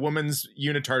woman's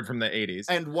unitard from the 80s,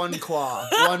 and one claw,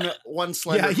 one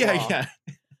slender claw. Yeah.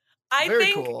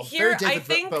 Very cool. Very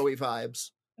David Bowie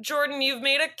vibes. Jordan, you've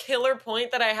made a killer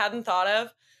point that I hadn't thought of.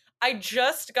 I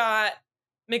just got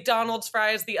McDonald's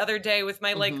fries the other day with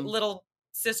my like little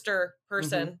sister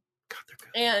person, God, they're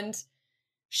good. and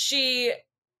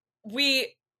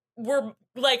we were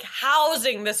like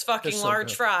housing this fucking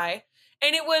large fry,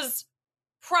 and it was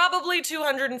probably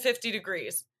 250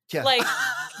 degrees. Yeah. Like,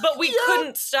 but we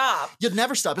couldn't stop. You'd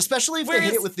never stop, especially if they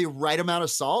hit it with the right amount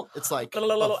of salt. It's like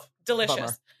delicious.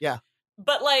 Bummer. Yeah.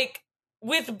 But like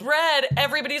with bread,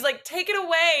 everybody's like, take it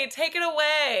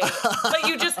away. But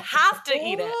you just have to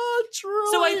eat it.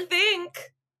 Truly. So I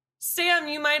think, Sam,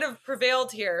 you might have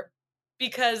prevailed here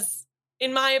because,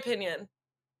 in my opinion,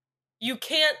 you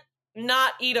can't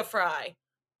not eat a fry.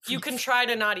 You can try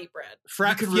to not eat bread.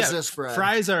 You can resist bread.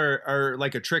 Fries are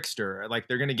like a trickster. Like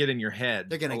they're gonna get in your head.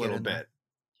 They're gonna a get little in bit. there.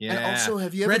 Yeah. And also,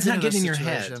 have you ever Bread's been not in a getting in your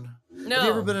situation? head. No. Have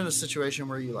you ever been in a situation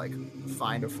where you like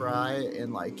find a fry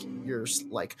in like your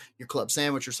club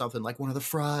sandwich or something, like one of the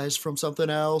fries from something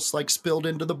else like spilled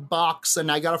into the box,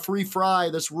 and I got a free fry.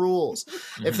 This rules.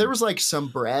 If there was like some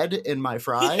bread in my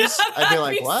fries, I'd be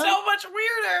like, what? So much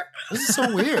weirder. This is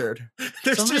so weird.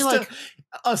 There's Somebody just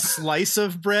a slice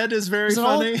of bread is very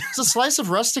funny. It's a slice of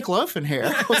rustic loaf in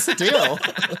here. What's the deal?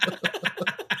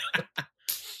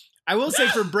 I will say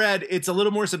for bread, it's a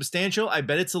little more substantial. I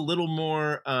bet it's a little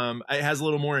more. It has a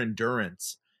little more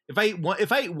endurance. If I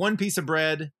eat one piece of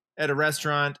bread at a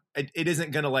restaurant, it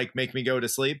isn't gonna like make me go to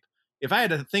sleep. If I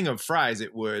had a thing of fries,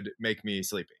 it would make me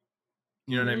sleepy.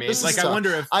 You know what I mean? Like I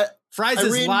wonder if fries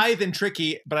is lithe and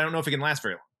tricky, but I don't know if it can last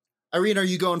very long. Irene, are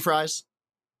you going fries?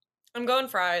 I'm going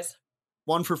fries.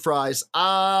 One for fries.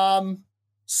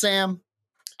 Sam,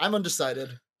 I'm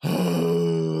undecided.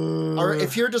 Or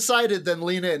if you're decided, then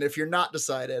lean in. If you're not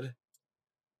decided,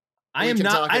 I'm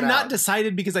not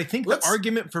decided because I think the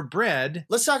argument for bread.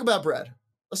 Let's talk about bread.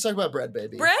 Let's talk about bread,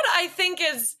 baby. Bread, I think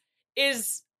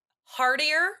is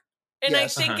heartier, and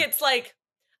Yes. I think it's like,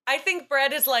 I think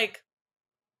bread is like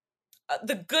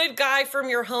the good guy from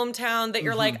your hometown that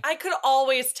you're like, I could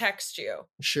always text you.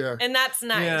 Sure. And that's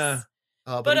nice. Yeah.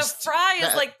 But a fry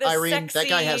is like the Irene, sexy... that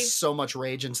guy has so much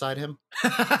rage inside him.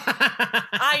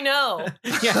 I know.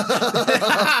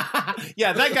 Yeah.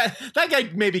 Yeah, that guy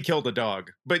maybe killed a dog,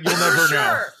 but you'll never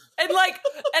know. And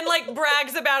like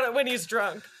brags about it when he's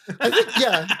drunk. I think,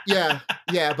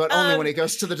 yeah, but only when he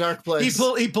goes to the dark place.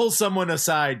 He pulls someone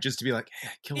aside just to be like, hey,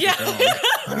 I killed a dog.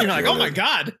 And you're like, oh my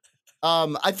God.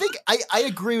 I think I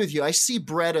agree with you. I see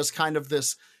bread as kind of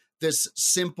this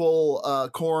simple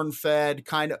corn-fed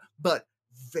kind of, but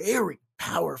very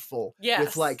powerful.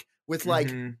 Yes. With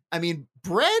I mean,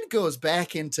 bread goes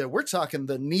back into, we're talking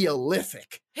the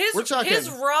Neolithic. His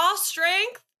raw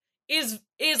strength is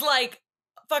like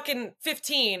fucking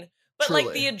 15, But like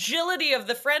Truly. the agility of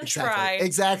the French fry,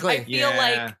 Exactly. I feel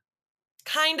like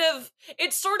kind of,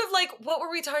 it's sort of like, what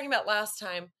were we talking about last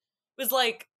time? It was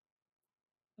like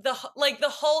the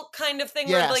Hulk kind of thing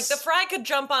where like the fry could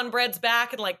jump on Bread's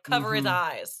back and like cover his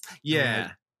eyes.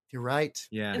 Yeah. You're right.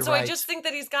 Yeah. And so I just think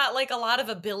that he's got like a lot of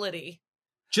ability.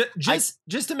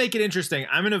 Just to make it interesting,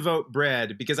 I'm going to vote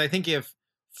Bread because I think if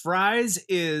Fries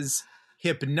is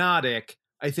hypnotic,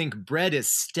 I think Bread is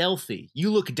stealthy.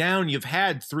 You look down, you've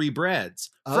had 3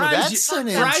 breads. Oh, that's an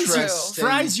interesting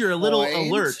Fries, you're a little point.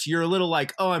 alert. You're a little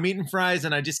like, oh, I'm eating fries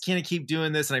and I just can't keep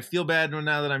doing this and I feel bad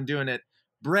now that I'm doing it.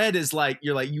 Bread is like,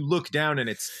 you look down and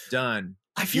it's done.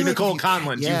 I feel Nicole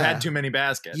Conlon, you've had too many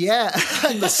baskets. Yeah,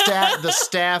 and the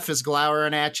staff is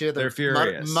glowering at you. They're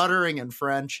furious, muttering in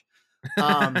French.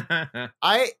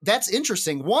 That's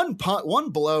interesting. One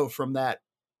blow from that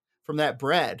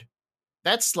Bread.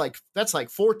 That's like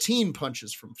 14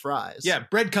 punches from Fries. Yeah,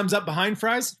 Bread comes up behind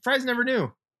Fries. Fries never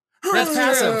knew. Bread's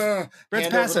passive. Bread's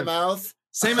Hand passive. over the mouth.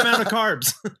 Same amount of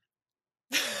carbs.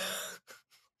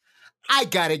 I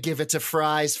gotta give it to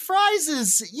Fries. Fries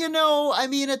is, I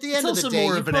mean, at the end of the day,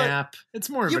 more of an app. It's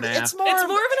more of an app. It's more of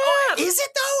an app. Is it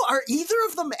though? Are either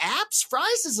of them apps?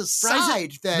 Fries is a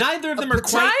side that neither of them are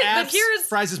quite apps. But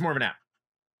Fries is more of an app.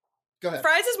 Go ahead.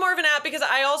 Fries is more of an app because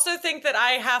I also think that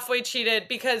I halfway cheated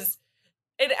because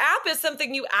an app is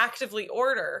something you actively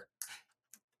order.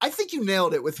 I think you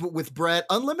nailed it with Bread.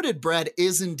 Unlimited Bread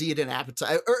is indeed an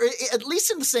appetite, or at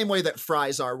least in the same way that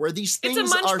Fries are, where these things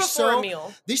it's a munch are before a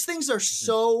meal. These things are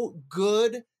so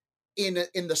good in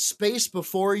the space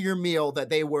before your meal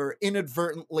that they were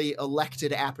inadvertently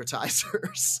elected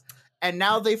appetizers, and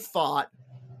now they've fought,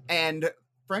 and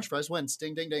French Fries wins.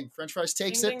 Ding ding ding. French Fries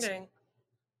takes ding, it ding, ding.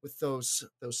 with those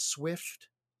swift,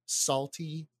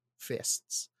 salty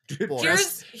fists. Dude,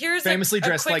 here's famously a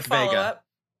dressed quick like Vega. follow-up.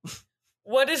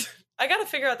 I gotta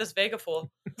figure out this Vega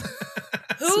fool.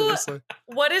 Seriously.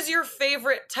 What is your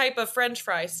favorite type of French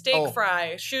fry? Steak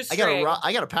fry, shoestring.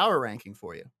 I got a power ranking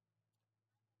for you.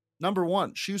 Number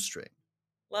 1, shoestring.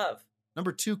 Love.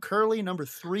 Number 2, curly. Number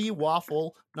 3,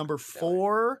 waffle. Number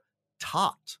 4,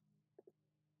 tot.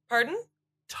 Pardon?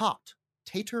 Tot.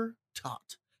 Tater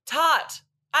tot. Tot.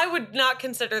 I would not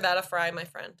consider that a fry, my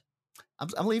friend.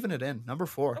 I'm leaving it in. Number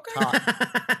 4, Okay.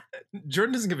 tot.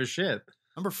 Jordan doesn't give a shit.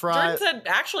 Number 5. Jordan said,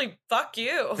 actually, fuck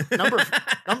you. Number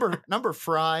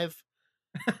 5.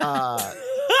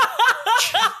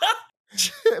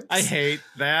 Chips. I hate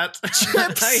that.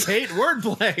 Chips. I hate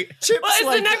wordplay. Chips.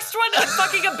 Well, is the next one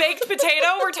fucking a baked potato?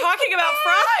 We're talking about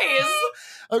fries.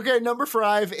 Okay, number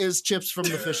 5 is chips from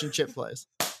the fish and chip place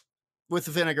with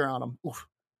vinegar on them. Oof.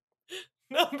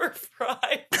 Number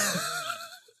 5.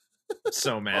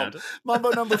 So mad. Mambo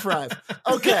number 5.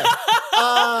 Okay.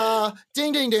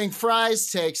 Ding, ding, ding. Fries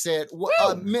takes it.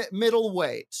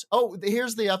 Middleweight. Oh,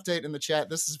 here's the update in the chat.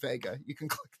 This is Vega. You can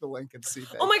click the link and see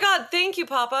Vega. Oh my God. Thank you,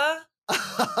 Papa.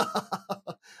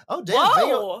 Oh, damn.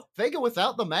 Whoa. Vega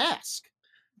without the mask.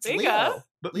 It's Vega? Leo.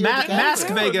 But Leo Mask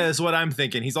DiCaprio. Vega is what I'm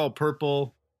thinking. He's all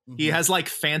purple. He Mhm. has like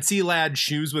fancy lad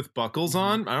shoes with buckles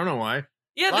on. I don't know why.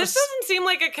 Yeah, Lot this of doesn't seem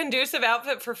like a conducive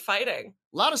outfit for fighting.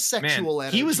 A lot of sexual Man,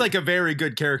 energy. he was like a very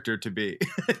good character to be.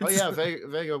 Oh yeah,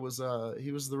 Vega was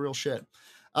he was the real shit.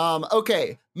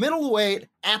 Okay, middleweight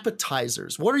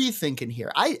appetizers. What are you thinking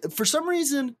here? For some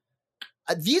reason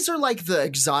these are like the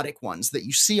exotic ones that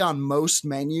you see on most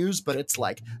menus, but it's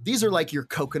like these are like your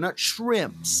coconut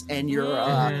shrimps and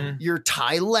your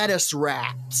Thai lettuce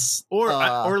wraps,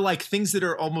 or like things that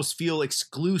are almost feel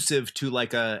exclusive to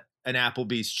like an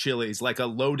Applebee's Chili's, like a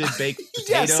loaded baked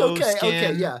potato skin.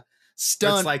 Okay, yeah.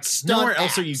 It's like nowhere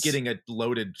else are you apps. getting a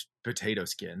loaded potato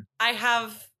skin. I'm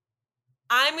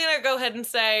going to go ahead and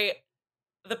say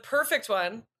the perfect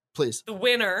one, Please. the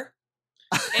winner,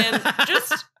 and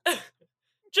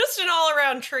just an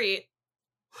all-around treat,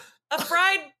 a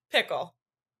fried pickle.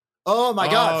 Oh my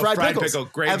God, fried pickles. Pickle,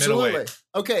 great Absolutely. middleweight.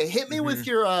 Okay, hit me with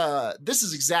your this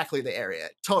is exactly the area.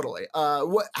 Totally.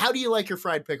 How do you like your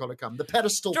fried pickle to come? The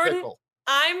pedestal Jordan, pickle.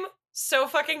 I'm so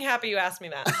fucking happy you asked me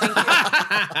that. Thank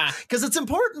you. Because it's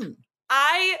important.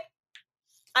 I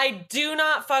do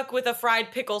not fuck with a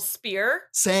fried pickle spear.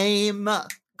 Same.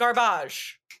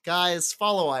 Garbage. Guys,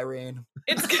 follow Irene.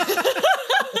 It's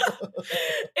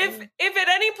if at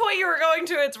any point you were going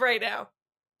to, it's right now.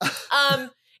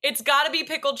 It's got to be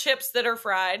pickled chips that are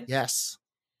fried. Yes.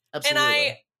 Absolutely.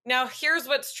 And now here's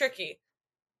what's tricky.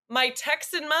 My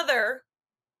Texan mother,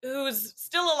 who's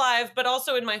still alive but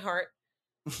also in my heart,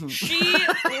 She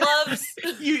loves.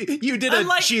 You did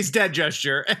a she's dead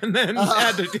gesture and then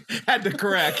had to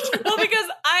correct. Well, because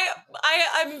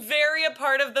I'm very a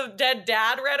part of the dead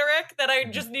dad rhetoric that I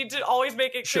just need to always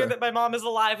make it clear that my mom is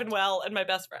alive and well and my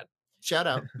best friend. Shout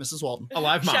out, Mrs. Walton.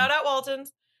 Alive mom. Shout out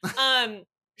Waltons.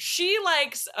 She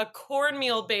likes a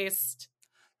cornmeal based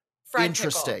fried pickle.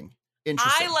 Interesting.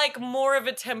 I like more of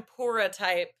a tempura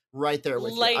type. Right there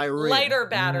with you. Lighter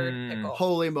battered pickle.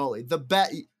 Holy moly.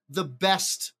 The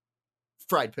best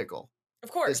fried pickle. Of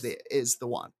course. Is the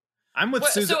one. I'm with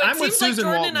Susan. So it I'm with seems Susan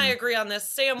like Jordan Walton. and I agree on this.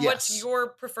 Sam, Yes. what's your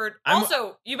preferred?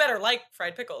 Also, you better like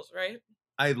fried pickles, right?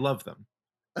 I love them.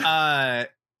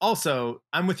 Also,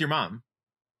 I'm with your mom.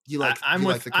 I'm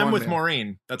with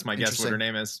Maureen. That's my guess. What her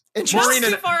name is. Maureen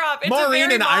too far off. It's Maureen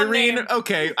and Irene. Name.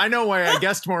 Okay, I know why I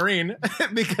guessed Maureen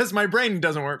because my brain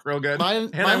doesn't work real good. My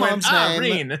mom's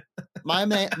name. My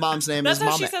mom's name That's is.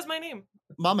 That's how she says my name.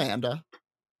 Momanda.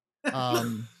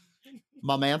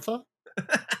 Momantha.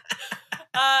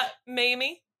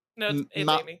 Mamie. No, it's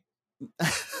Mamie.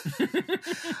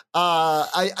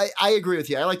 I agree with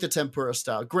you. I like the tempura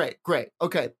style. Great.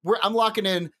 Okay, I'm locking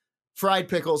in fried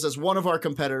pickles as one of our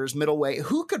competitors, middleweight.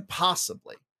 Who could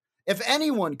possibly, if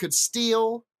anyone could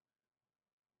steal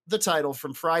the title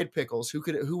from fried pickles, who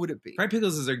would it be? Fried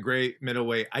pickles is a great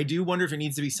middleweight. I do wonder if it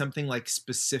needs to be something like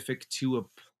specific to a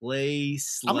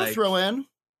place. I'm gonna throw in.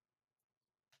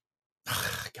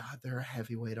 God, they're a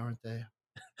heavyweight, aren't they?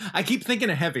 I keep thinking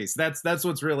of heavies. That's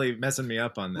what's really messing me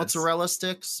up on this. Mozzarella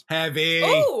sticks. Heavy.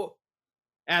 Ooh.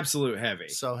 Absolute heavy.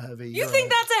 So heavy. You think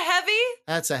that's a heavy?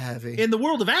 That's a heavy. In the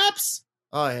world of apps?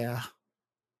 Oh, yeah.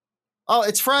 Oh,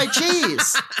 it's fried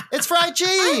cheese. It's fried cheese.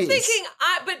 I'm thinking,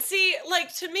 but see,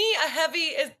 like, to me, a heavy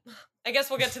is, I guess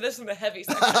we'll get to this in the heavy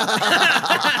section.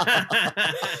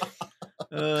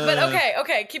 But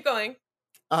okay, keep going.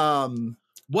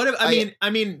 What if, I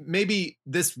mean, maybe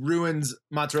this ruins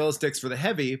mozzarella sticks for the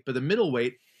heavy, but the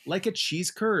middleweight, like a cheese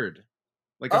curd.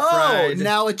 Like a fried.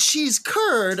 Now a cheese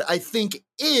curd, I think,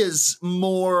 is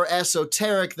more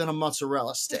esoteric than a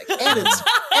mozzarella stick, and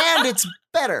it's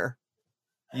better.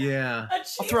 Yeah,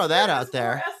 I'll throw that out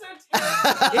there.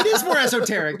 It is more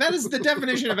esoteric. That is the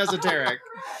definition of esoteric.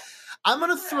 I'm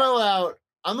gonna throw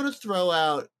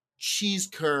out cheese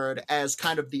curd as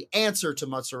kind of the answer to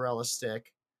mozzarella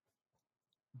stick.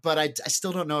 But I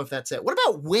still don't know if that's it. What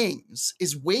about wings?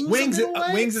 Is wings wings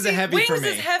is a heavy for me. Wings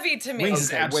is heavy to me. Wings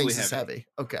is absolutely wings heavy. Is heavy.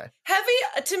 Okay.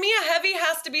 Heavy to me, a heavy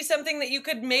has to be something that you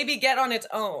could maybe get on its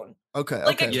own. Okay.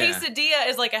 Like a quesadilla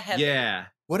is like a heavy. Yeah.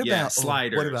 What about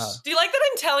sliders? What about? Do you like that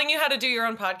I'm telling you how to do your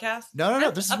own podcast? No.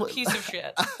 This is a piece of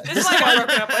shit. This is what I got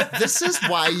broken up with. This is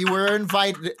why you were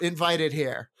invited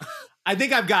here. I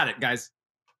think I've got it, guys.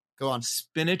 Go on.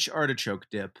 Spinach artichoke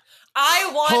dip.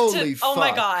 I want Holy to. Oh my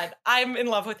fuck. God, I'm in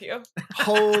love with you.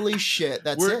 Holy shit!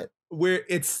 That's it.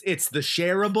 It's the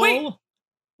shareable. Wait,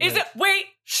 is it? Wait,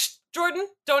 shh, Jordan,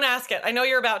 don't ask it. I know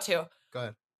you're about to. Go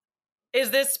ahead. Is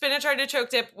this spinach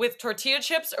artichoke dip with tortilla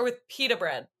chips or with pita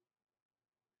bread?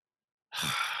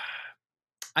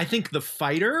 I think the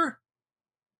fighter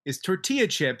is tortilla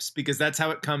chips because that's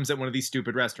how it comes at one of these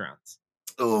stupid restaurants.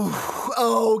 Ooh,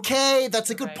 okay, that's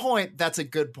a good point. That's a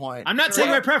good point. I'm not saying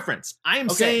my preference. I am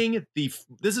saying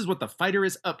this is what the fighter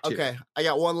is up to. Okay, I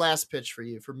got one last pitch for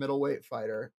you for middleweight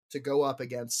fighter to go up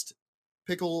against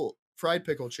fried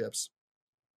pickle chips,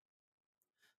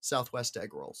 Southwest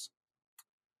egg rolls.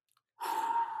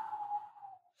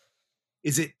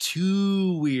 Is it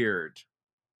too weird?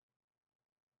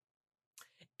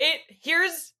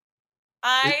 Is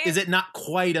it not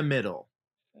quite a middle?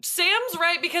 Sam's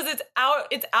right because it's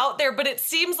out there, but it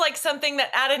seems like something that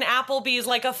at an Applebee's,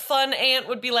 like a fun aunt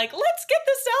would be like, let's get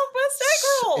the Southwest egg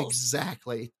rolls.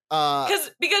 Exactly.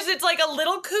 Because it's like a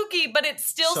little kooky, but it's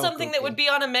still So something that kooky. would be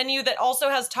on a menu that also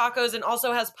has tacos and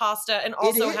also has pasta and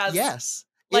also has yes.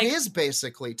 like, it is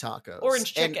basically tacos.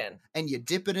 Orange chicken. And you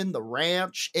dip it in the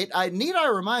ranch. I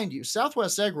remind you,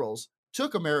 Southwest egg rolls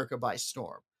took America by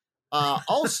storm.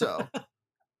 Also,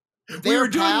 we were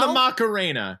doing the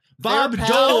Macarena. Bob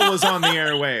Dole was on the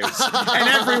airwaves, and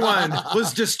everyone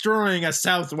was destroying a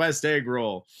Southwest egg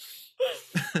roll.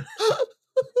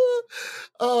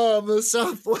 The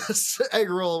Southwest egg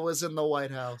roll was in the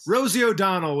White House. Rosie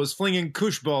O'Donnell was flinging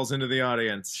koosh balls into the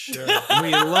audience. Sure.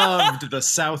 We loved the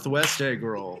Southwest egg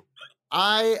roll.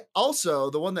 I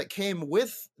also, the one that came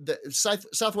with the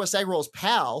Southwest egg roll's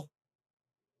pal,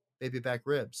 baby back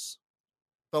ribs.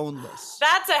 Boneless.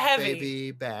 That's a heavy.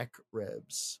 Baby back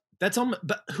ribs. That's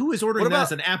but who is ordering that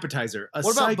as an appetizer? A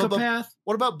psychopath?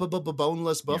 What about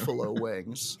boneless buffalo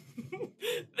wings?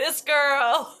 This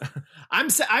girl. I'm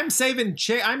saving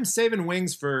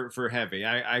wings for heavy.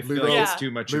 I feel like it's too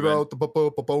much. Leave out the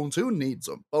bones. Who needs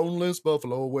them? Boneless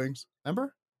buffalo wings.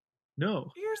 Remember?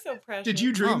 No. You're so precious. Did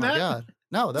you dream that? Oh my god!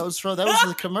 No, that was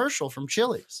the commercial from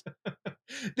Chili's.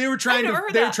 They were trying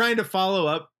to follow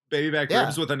up Baby Back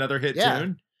Ribs with another hit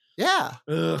tune. Yeah.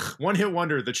 Ugh. One hit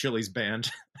wonder. The Chili's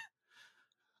band.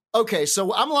 Okay,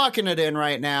 so I'm locking it in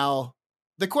right now.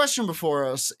 The question before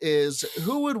us is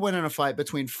who would win in a fight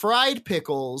between fried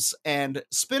pickles and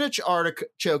spinach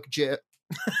artichoke jip?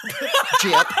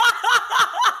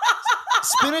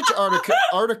 Spinach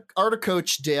artichoke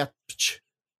dip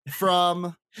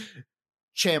from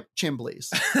Chimblies.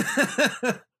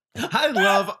 I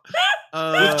love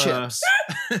with chips.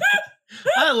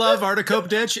 I love artichoke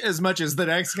ditch as much as the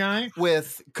next guy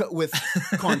with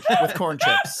corn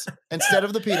chips instead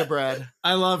of the pita bread.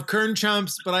 I love kern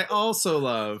chumps, but I also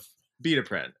love pita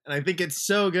bread, and I think it's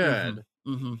so good.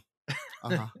 Mm-hmm.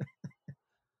 Uh-huh.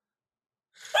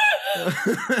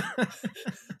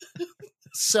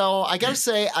 So I gotta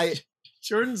say,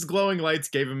 Jordan's glowing lights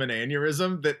gave him an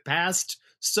aneurysm that passed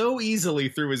so easily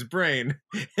through his brain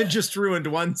and just ruined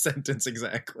one sentence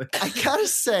exactly. I gotta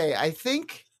say, I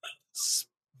think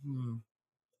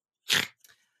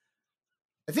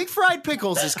fried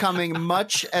pickles is coming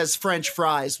much as French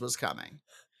fries was coming.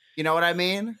 You know what I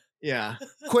mean? Yeah.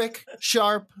 Quick,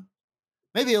 sharp,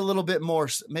 maybe a little bit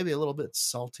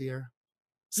saltier.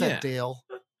 Deal.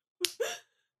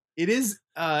 It is.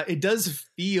 It does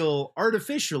feel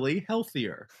artificially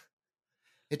healthier.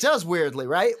 It does weirdly,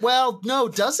 right? Well, no,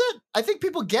 does it? I think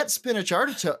people get spinach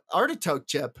artichoke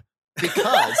chip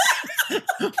because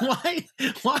Why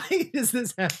is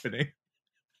this happening?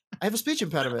 I have a speech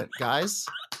impediment, guys.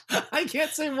 I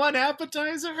can't say one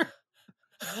appetizer.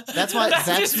 That's my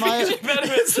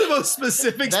It's the most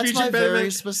specific speech impediment.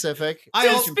 Very specific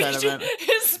speech impediment.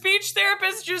 His speech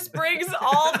therapist just brings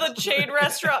all the chain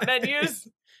restaurant menus.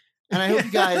 And I hope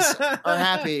you guys are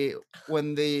happy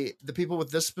when the people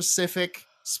with this specific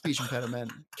speech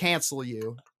impediment cancel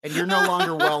you and you're no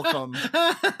longer welcome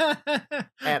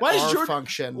at our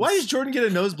functions. Why does Jordan get a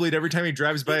nosebleed every time he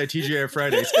drives by a TGI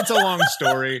Fridays? It's a long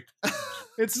story.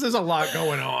 There's a lot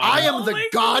going on. I am the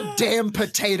goddamn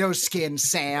potato skin,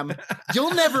 Sam.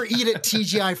 You'll never eat at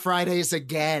TGI Fridays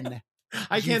again.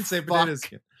 I can't say potato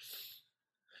skin.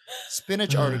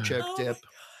 Spinach artichoke dip.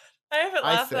 I haven't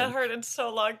laughed that hard in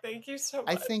so long. Thank you so much.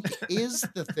 I think is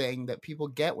the thing that people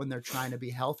get when they're trying to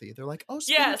be healthy. They're like, oh,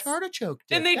 spinach artichoke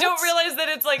dip. And they don't realize that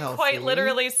it's like quite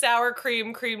literally sour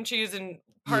cream cheese, and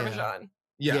Parmesan.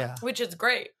 Yeah. Which is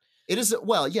great. It is,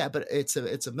 well, yeah, but it's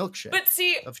a milkshake. But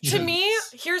see, to me,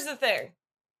 here's the thing.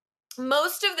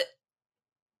 Most of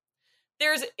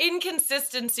there's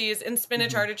inconsistencies in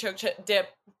spinach artichoke dip.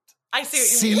 I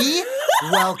see what you mean.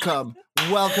 Welcome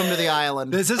to the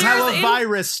island. This is how a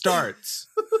virus starts.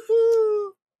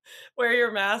 Wear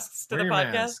your masks to the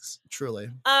podcast. Masks. Truly.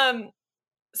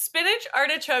 Spinach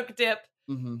artichoke dip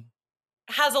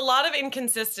has a lot of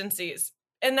inconsistencies.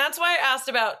 And that's why I asked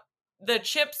about the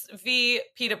chips v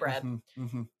pita bread.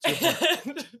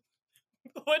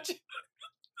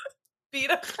 Pita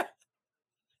bread.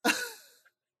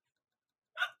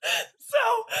 So,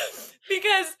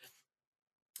 because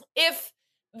if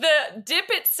the dip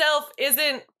itself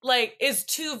is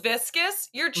too viscous,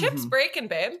 your chips breaking,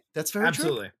 babe. That's very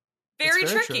Absolutely. true. Very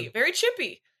tricky, very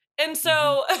chippy. And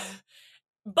so, so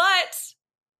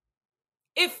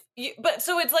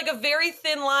it's like a very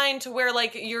thin line to where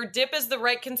like your dip is the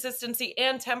right consistency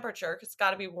and temperature, because it's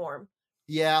got to be warm.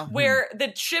 Yeah. Where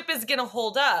the chip is going to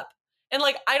hold up. And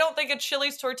like, I don't think a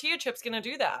Chili's tortilla chip's going to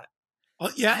do that. Oh,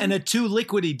 yeah, and a too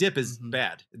liquidy dip is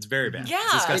bad. It's very bad. Yeah,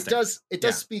 it's disgusting. It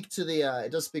does speak to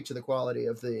the quality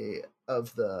of the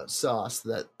sauce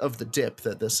of the dip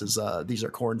that this is. These are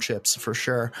corn chips for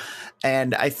sure,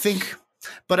 and I think,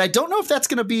 but I don't know if that's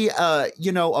going to be a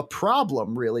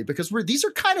problem really, because these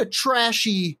are kind of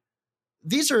trashy.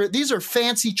 These are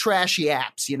fancy trashy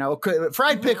apps.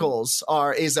 Fried pickles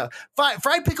is a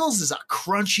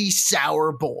crunchy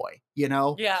sour boy.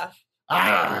 Yeah.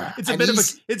 It's a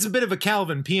bit of a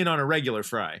Calvin peeing on a regular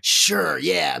fry. Sure,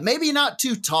 yeah. Maybe not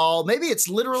too tall. Maybe it's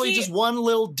literally just one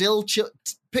little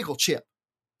pickle chip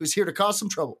who's here to cause some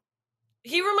trouble.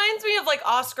 He reminds me of like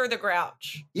Oscar the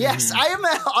Grouch. Yes,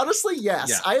 honestly, yes.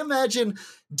 Yeah. I imagine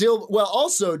dill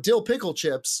pickle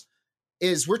chips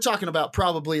we're talking about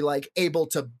probably like able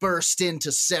to burst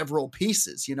into several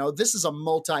pieces. This is a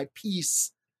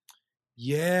multi-piece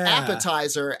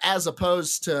appetizer as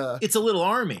opposed to... It's a little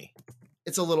army.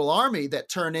 it's a little army that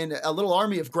turn in a little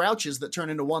army of grouches that turn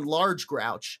into one large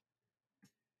grouch.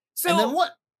 So and then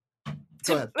what?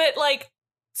 Go ahead. But like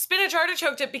spinach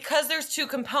artichoke dip, because there's two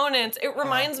components, it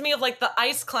reminds me of like the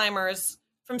ice climbers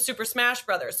from Super Smash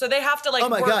Brothers. So they have to like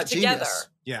work together. Genius.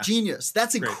 Yeah. Genius.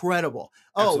 That's Great. incredible.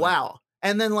 Absolutely. Oh, wow.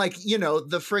 And then like,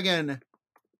 the friggin',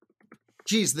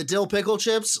 the dill pickle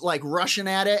chips like rushing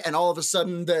at it, and all of a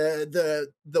sudden the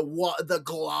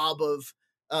glob of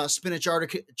spinach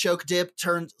artichoke dip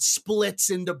splits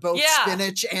into both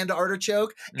spinach and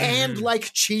artichoke and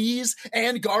like cheese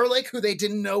and garlic, who they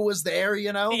didn't know was there,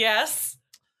 Yes.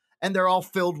 And they're all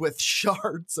filled with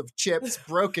shards of chips,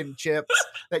 broken chips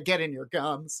that get in your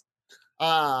gums.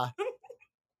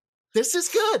 This is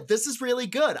good. This is really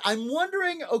good. I'm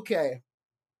wondering,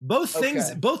 Both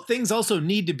things also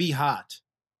need to be hot.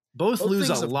 Both lose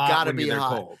a lot when they're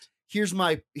cold. Here's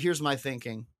my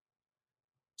thinking.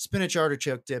 Spinach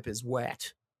artichoke dip is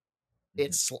wet.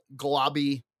 It's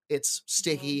globby. It's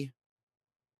sticky.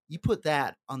 You put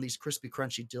that on these crispy,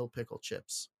 crunchy dill pickle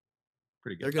chips.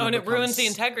 Pretty good. And it ruins the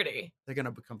integrity. They're going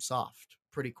to become soft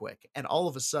pretty quick. And all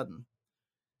of a sudden,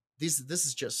 this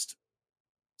is just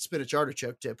spinach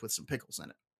artichoke dip with some pickles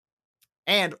in it.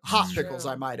 And hot pickles,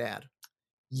 I might add.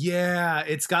 Yeah,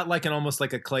 it's got like almost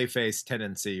like a Clayface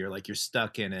tendency. You're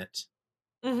stuck in it.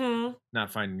 Mm-hmm.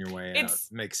 Not finding your way out.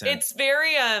 Makes sense. It's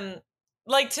very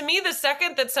like, to me, the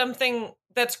second that something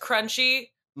that's crunchy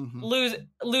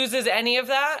loses any of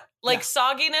that, like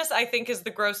sogginess, I think is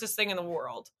the grossest thing in the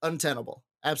world. Untenable.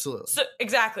 Absolutely. So,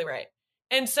 exactly right.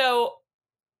 And so,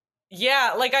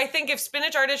 yeah, like I think if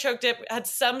spinach artichoke dip had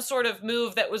some sort of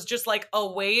move that was just like a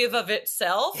wave of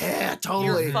itself, yeah,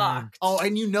 totally. You're fucked. Oh,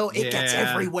 and it gets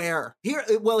everywhere.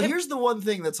 Here's the one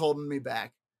thing that's holding me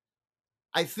back.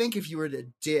 I think if you were to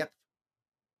dip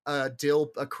a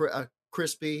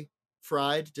crispy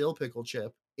fried dill pickle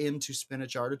chip into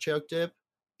spinach artichoke dip,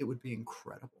 it would be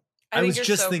incredible. I was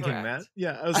just thinking that.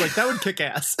 Yeah, I was like, that would kick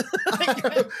ass.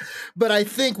 But I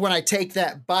think when I take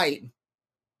that bite,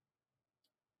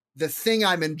 the thing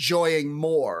I'm enjoying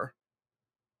more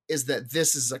is that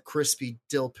this is a crispy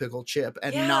dill pickle chip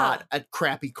and not a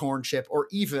crappy corn chip or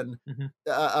even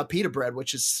a pita bread,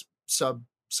 which is sub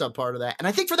part of that. And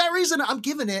I think for that reason, I'm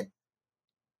giving it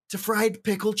to fried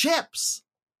pickle chips.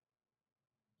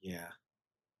 Yeah.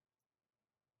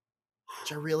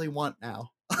 Which I really want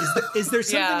now. Is there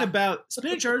something about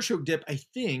spinach artichoke dip, I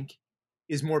think,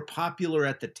 is more popular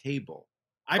at the table?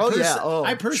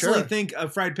 I personally think a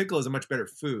fried pickle is a much better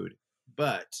food,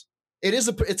 but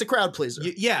it's a crowd pleaser.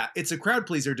 Yeah, it's a crowd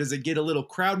pleaser. Does it get a little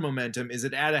crowd momentum? Is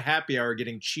it at a happy hour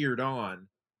getting cheered on?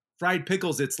 Fried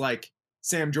pickles, it's like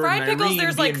Sam Jordan, fried pickles, Irene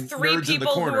there's like being 3 nerds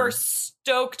people who are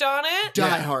stoked on it.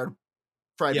 Die hard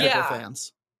fried pickle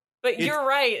fans. But you're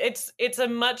right. It's a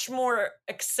much more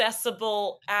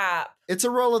accessible app. It's a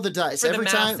roll of the dice. For the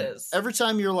masses. Every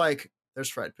time you're like, there's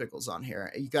fried pickles on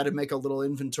here, you got to make a little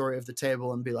inventory of the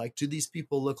table and be like, do these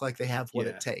people look like they have what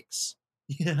it takes?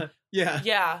 Yeah. Yeah.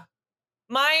 Yeah.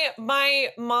 My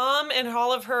mom and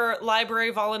all of her library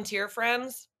volunteer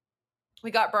friends, we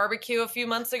got barbecue a few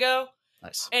months ago.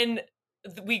 Nice. And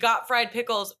we got fried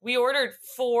pickles. We ordered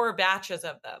 4 batches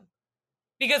of them.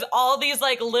 Because all these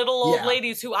like little old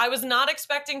ladies who I was not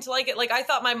expecting to like it. Like I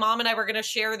thought my mom and I were going to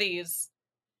share these.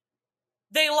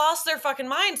 They lost their fucking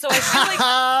mind. So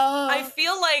I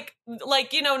feel like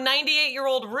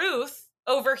 98-year-old Ruth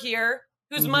over here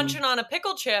who's munching on a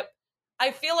pickle chip.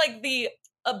 I feel like the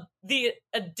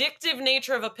addictive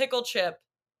nature of a pickle chip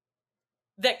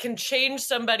that can change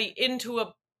somebody into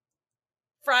a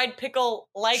fried pickle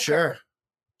liker.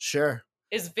 Sure.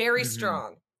 Is very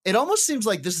strong. It almost seems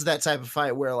like this is that type of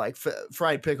fight where like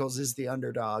fried pickles is the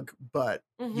underdog, but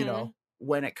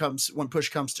when push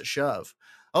comes to shove,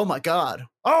 oh my god,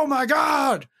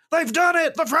 they've done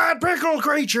it, the fried pickle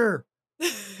creature,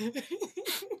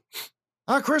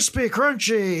 a crispy,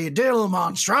 crunchy dill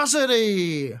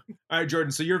monstrosity. All right,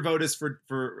 Jordan. So your vote is for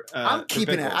I'm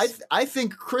keeping it. I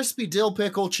think crispy dill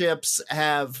pickle chips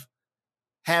have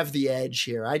the edge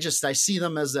here. I see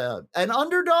them as an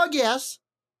underdog, yes.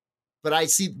 But I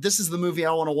see this is the movie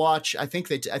I want to watch. I think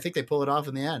they pull it off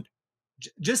in the end.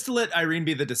 Just to let Irene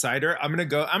be the decider, I'm gonna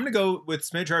go with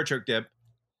spinach artichoke dip.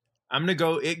 I'm gonna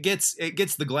go. It gets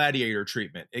the gladiator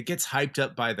treatment. It gets hyped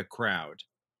up by the crowd.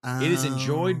 It is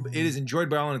enjoyed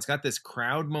by all, and it's got this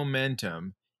crowd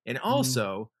momentum. And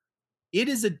also, it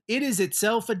is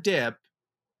itself a dip.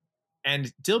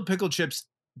 And dill pickle chips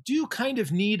do kind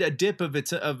of need a dip of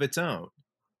its own.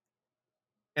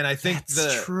 And I think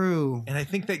that's true. And I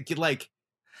think that like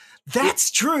that's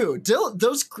true.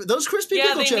 Those crispy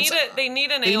pickle chips. They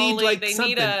need an aioli. They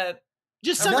need a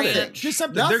Just Nothing. something. Just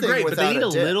something. Nothing They're great, but they without need a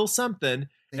a dip. little something.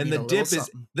 They And need the a little dip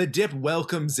something. the dip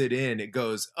welcomes it in. It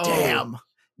goes, oh, Damn.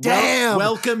 Damn.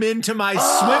 welcome into my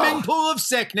Oh. swimming pool of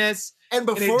sickness. And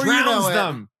And it before you drowns know it,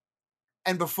 them.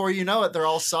 and before you know it, they're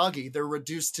all soggy. They're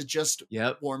reduced to just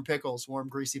Yep. warm pickles, warm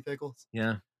greasy pickles.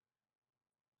 Yeah.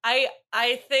 I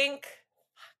think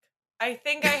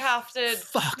I have to.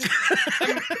 Fuck.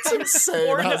 It's insane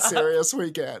bored how up. serious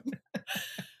we get.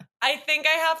 I think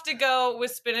I have to go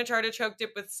with spinach artichoke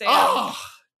dip with Sam. Oh,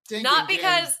 ding, not ding, ding.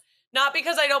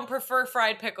 because I don't prefer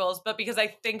fried pickles, but because I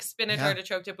think spinach Yeah.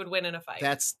 artichoke dip would win in a fight.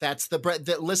 That's the bread.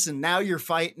 That listen, now you're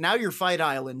fight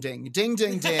islanding. Ding,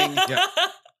 ding, ding. Yeah.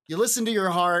 You listen to your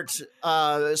heart.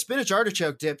 Spinach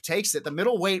artichoke dip takes it. The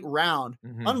middleweight round.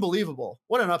 Mhm. Unbelievable.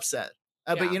 What an upset.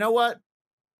 Yeah. But you know what?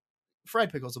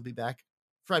 Fried pickles will be back.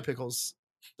 Fried pickles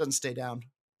doesn't stay down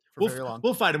for very long.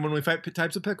 We'll fight them when we fight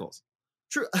types of pickles.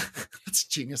 True. That's a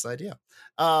genius idea.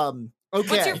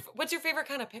 Okay. What's your favorite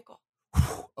kind of pickle?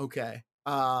 Okay.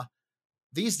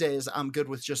 These days I'm good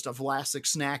with just a Vlasic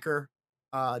snacker,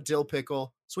 dill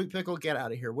pickle, sweet pickle. Get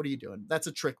out of here. What are you doing? That's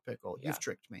a trick pickle. Yeah. You've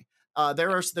tricked me.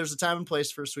 There's a time and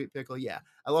place for a sweet pickle. Yeah.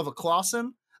 I love a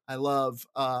Clausen. I love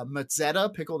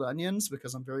mozzetta pickled onions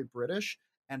because I'm very British,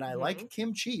 and I like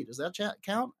kimchi. Does that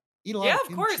count? Eat a lot Yeah, of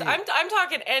of course. kimchi. I'm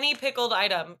talking any pickled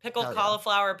item. Pickled Hell yeah.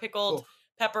 cauliflower, pickled Cool.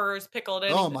 peppers, pickled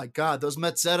anything. Oh my god, those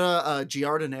mozzetta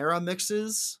giardiniera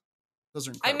mixes. Those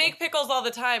are I incredible. make pickles all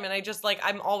the time, and I just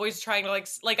I'm always trying to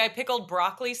like I pickled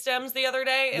broccoli stems the other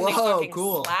day, and they Whoa, fucking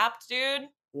cool. slapped, dude.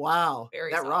 Wow,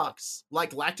 Very that solid. rocks.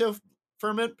 Like lacto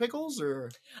ferment pickles,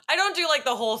 or I don't do like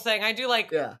the whole thing. I do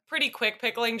like yeah. pretty quick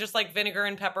pickling, just like vinegar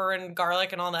and pepper and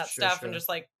garlic and all that Sure, stuff, sure. and just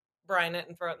like brine it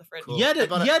and throw it in the fridge. Cool. Yet I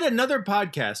thought yet another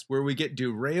podcast where we get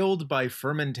derailed by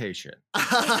fermentation.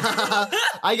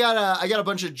 I got a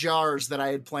bunch of jars that I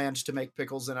had planned to make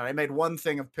pickles in, and I made one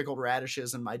thing of pickled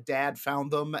radishes, and my dad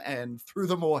found them and threw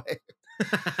them away.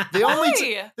 The only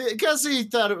Why? because he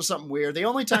thought it was something weird. The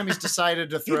only time he's decided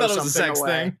to He throw thought it was a something sex away,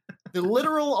 thing. the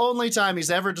literal only time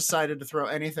he's ever decided to throw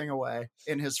anything away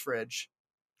in his fridge,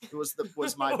 was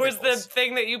my was the pickles.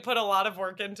 thing that you put a lot of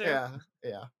work into.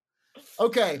 Yeah.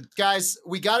 Okay, guys,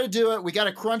 we got to do it. We got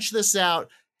to crunch this out.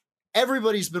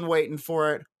 Everybody's been waiting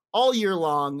for it all year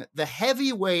long. The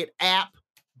heavyweight app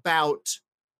bout.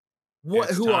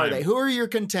 It's Who are time. they? Who are your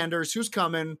contenders? Who's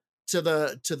coming to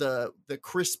the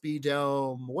Crispy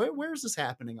Dome? Where's this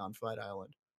happening on Fight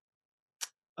Island?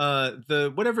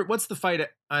 What's the Fight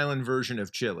Island version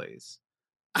of Chili's?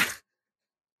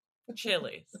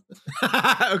 Chili's.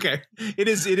 Okay. It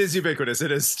is ubiquitous.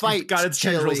 It is Fight got its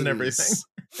tendrils and everything.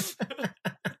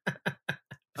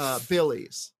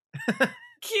 Billy's.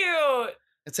 Cute.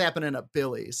 It's happening at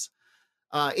Billy's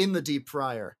in the deep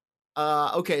fryer.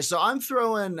 Okay, so I'm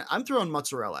throwing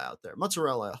mozzarella out there.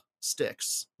 Mozzarella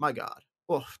sticks. My God.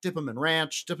 Oh, dip them in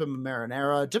ranch, dip them in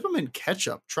marinara, dip them in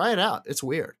ketchup. Try it out. It's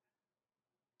weird.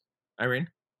 Irene?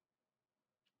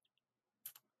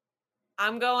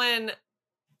 I'm going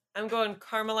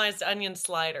caramelized onion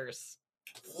sliders.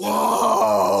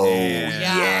 Whoa! Damn.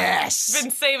 Yeah. Yes.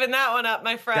 Been saving that one up,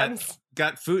 my friends.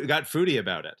 Got foodie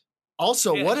about it.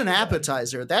 Also, Yeah, what an she does.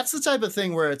 appetizer. That's the type of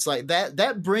thing where it's like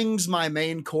that brings my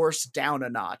main course down a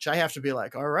notch. I have to be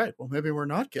like, all right, well, maybe we're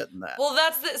not getting that. Well,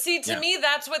 to Yeah. me,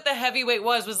 that's what the heavyweight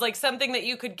was like something that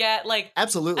you could get. Like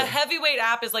Absolutely. a heavyweight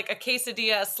app is like a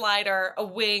quesadilla, a slider, a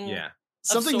wing. Yeah.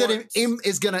 Something that sorts.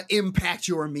 is going to impact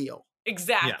your meal.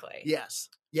 Exactly. Yes.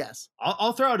 Yes.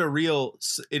 I'll throw out a real.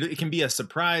 It can be a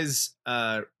surprise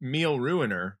meal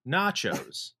ruiner.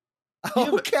 Nachos.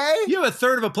 Okay. You have a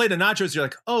third of a plate of nachos. You're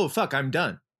like, oh fuck, I'm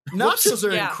done. Nachos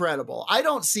are Yeah. incredible. I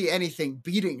don't see anything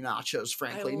beating nachos,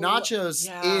 frankly. Nachos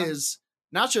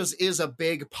is a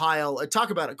big pile. Talk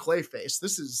about a clay face.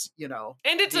 This is,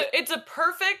 And it's a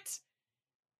perfect.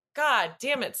 God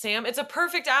damn it, Sam! It's a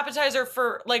perfect appetizer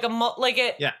for like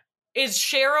it Yeah. is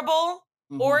shareable,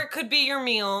 or mhm. it could be your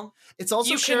meal. It's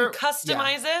also You can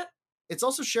customize it. It's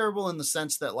also shareable in the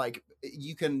sense that like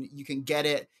you can get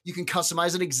it, you can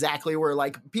customize it exactly where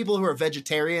like people who are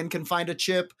vegetarian can find a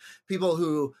chip, people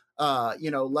who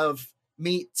love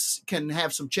meats can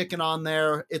have some chicken on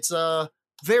there. It's a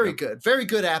very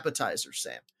good appetizer,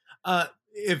 Sam.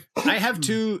 If I have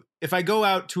to, if I go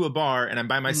out to a bar and I'm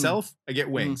by myself, I get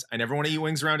wings. I never want to eat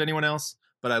wings around anyone else,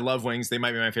 but I love wings. They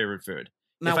might be my favorite food.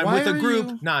 Now, if I'm why with a are group,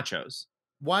 you- nachos.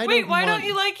 Why Wait, don't why you don't want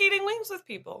you like eating wings with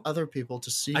people? other people to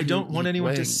see? I you don't want eat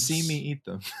anyone to wings? see me eat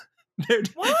them.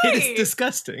 Why? It is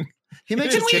disgusting. He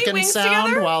makes Can a we eat chicken wings sound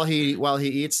together? while he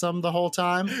eats them the whole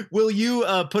time. Will you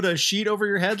put a sheet over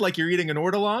your head like you're eating an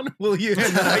ortolan? Will you? And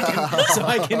then so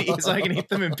I can eat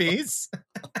them in peace.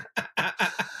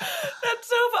 That's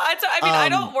so fun. I mean, I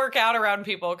don't work out around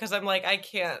people because I'm like, I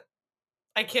can't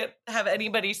have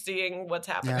anybody seeing what's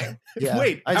happening. Yeah.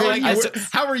 Wait,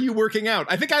 how are you working out?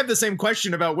 I think I have the same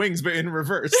question about wings, but in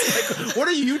reverse. Like, what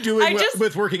are you doing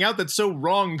with working out that's so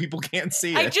wrong people can't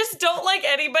see it? I just don't like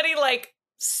anybody like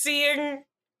seeing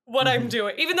what I'm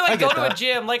doing. Even though I go to a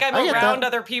gym, like I'm around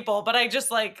other people, but I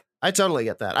just like. I totally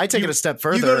get that. I take it a step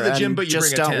further. You go to the gym, but you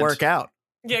just bring a don't tent. work out.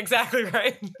 Yeah, exactly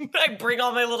right. I bring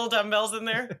all my little dumbbells in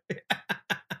there.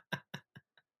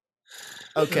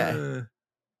 Okay.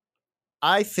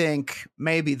 I think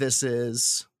maybe this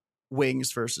is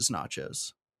wings versus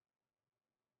nachos.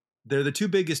 They're the two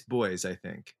biggest boys, I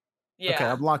think. Yeah. Okay,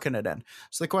 I'm locking it in.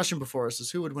 So the question before us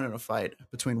is who would win in a fight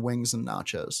between wings and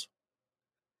nachos?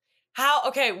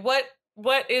 Okay, what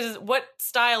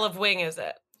style of wing is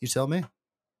it? You tell me.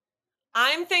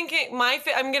 I'm thinking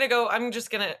I'm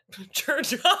just gonna church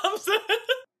jobs.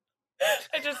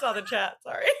 I just saw the chat,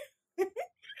 sorry.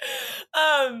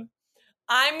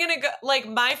 I'm gonna go like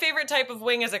my favorite type of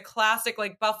wing is a classic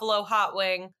like buffalo hot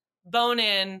wing, bone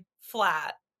in,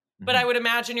 flat. But I would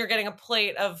imagine you're getting a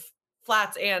plate of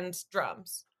flats and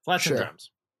drums. Flats and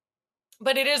drums.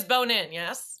 But it is bone in,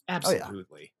 yes?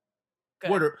 Absolutely.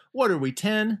 Oh, yeah. What are we,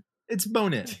 10? It's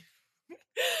bone in.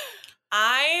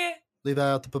 Leave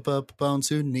out the bones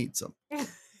who needs them.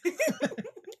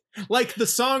 Like the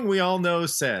song we all know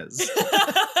says.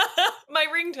 My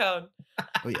ringtone.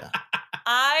 Oh yeah.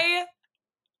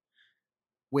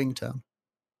 Wingtone.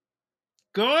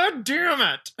 God damn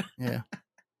it. Yeah.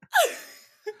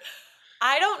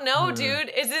 I don't know,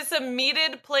 dude. Is this a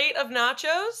meated plate of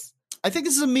nachos? I think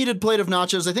this is a meated plate of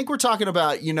nachos. I think we're talking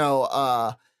about, we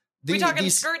talking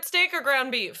skirt steak or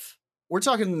ground beef? We're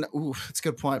talking, that's a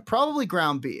good point. Probably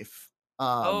ground beef.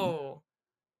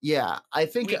 Yeah, I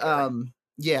think,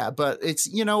 but it's,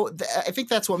 I think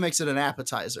that's what makes it an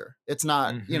appetizer. It's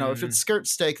not, if it's skirt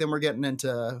steak, then we're getting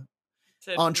into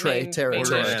entree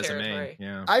territory.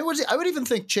 Yeah. I would even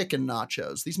think chicken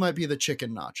nachos. These might be the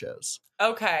chicken nachos.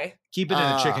 Okay. Keep it in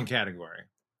a chicken category.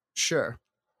 Sure.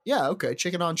 Yeah, okay.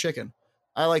 Chicken on chicken.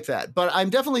 I like that. But I'm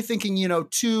definitely thinking,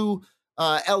 two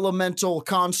elemental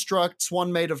constructs,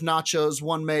 one made of nachos,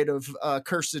 one made of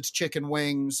cursed chicken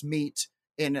wings, meat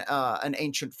in an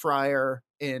ancient fryer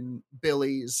in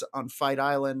Billy's on Fight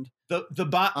Island.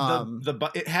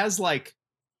 It has like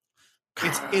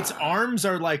its arms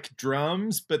are like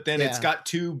drums, but then it's got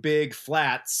two big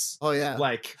flats. Oh yeah,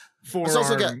 like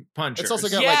forearm punchers.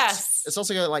 It's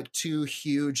also got like two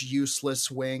huge useless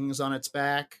wings on its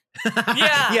back.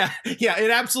 yeah.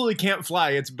 It absolutely can't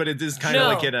fly. But it is kind of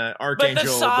like in an archangel. But the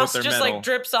sauce with their just metal. like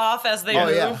drips off as they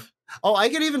move. Yeah. Oh, I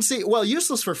could even see. Well,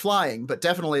 useless for flying, but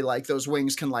definitely like those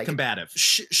wings can like combative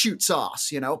shoot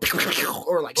sauce,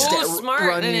 or like smart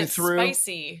run and you it's through.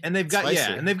 Spicy. And they've got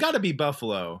and they've got to be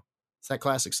buffalo. It's that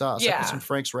classic sauce. Yeah. I put some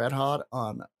Frank's Red Hot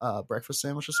on breakfast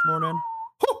sandwich this morning.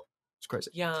 Whew, it's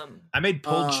crazy. Yum. I made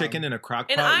pulled chicken in a crock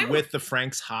pot with the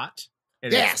Frank's Hot.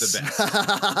 And it's the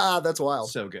best. That's wild.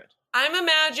 So good. I'm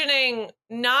imagining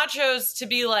nachos to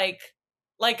be like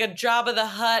a Jabba the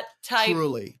Hutt type.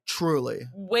 Truly.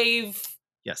 Wave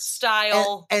yes.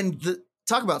 style. And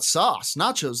talk about sauce.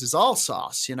 Nachos is all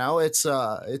sauce,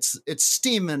 it's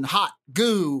steaming hot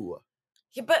goo.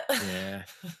 Yeah, but Yeah.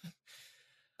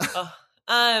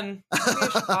 I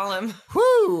should call him.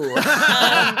 Whoo!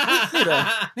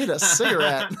 Need a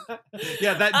cigarette.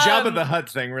 Yeah, that Jabba the Hutt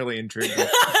thing really intrigued me.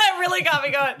 It really got me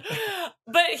going.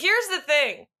 But here's the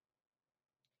thing.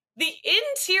 The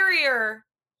interior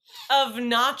of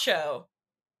nacho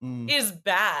is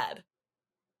bad.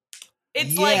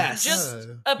 It's like just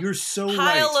a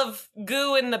pile of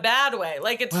goo in the bad way.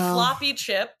 Like it's floppy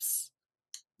chips.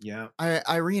 Yeah.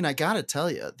 Irene, I gotta tell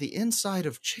you, the inside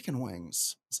of chicken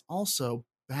wings is also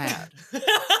bad.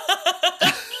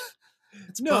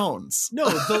 It's bones. No,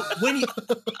 but when you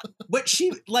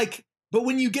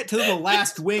get to the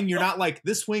last wing, you're not like,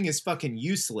 this wing is fucking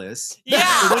useless.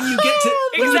 Yeah. But when you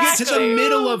get to the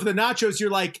middle of the nachos,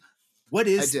 you're like, what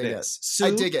is this?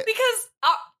 I dig it. Because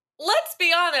let's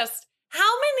be honest, how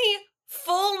many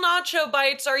full nacho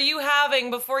bites are you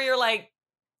having before you're like,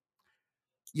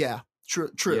 yeah. True.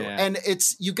 Yeah. And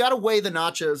you got to weigh the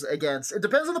nachos against, it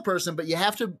depends on the person, but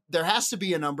there has to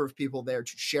be a number of people there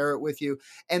to share it with you.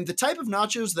 And the type of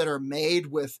nachos that are made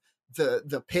with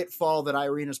the pitfall that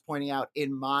Irene is pointing out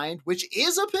in mind, which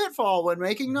is a pitfall when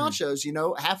making nachos,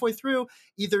 halfway through,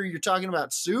 either you're talking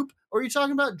about soup or you're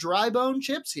talking about dry bone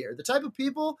chips here. The type of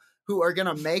people who are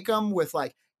going to make them with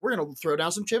like, we're going to throw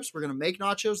down some chips, we're going to make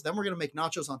nachos, then we're going to make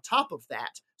nachos on top of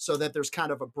that so that there's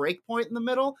kind of a break point in the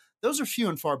middle. Those are few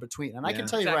and far between. And I can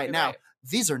tell you right now,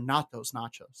 these are not those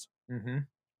nachos. Mm-hmm.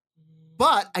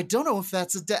 But I don't know if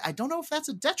that's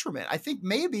a detriment. I think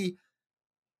maybe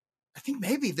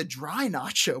the dry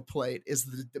nacho plate is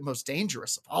the most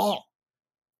dangerous of all.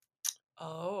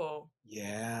 Oh.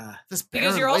 Yeah. This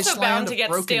Because you're also wasteland bound of to get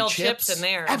broken stale chips in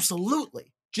there.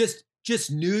 Absolutely.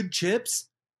 Just nude chips?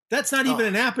 That's not even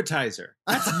an appetizer.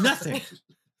 That's nothing.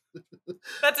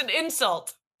 That's an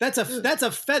insult. That's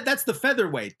the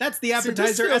featherweight. That's the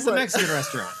appetizer at the Mexican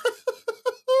restaurant.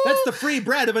 That's the free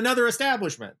bread of another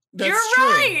establishment. You're true.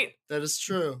 right. That is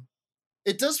true.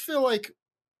 It does feel like,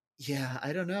 yeah,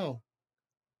 I don't know.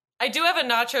 I do have a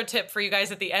nacho tip for you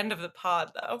guys at the end of the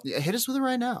pod, though. Yeah, hit us with it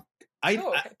right now.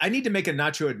 I need to make a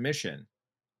nacho admission.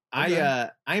 Okay.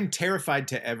 I'm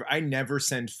terrified I never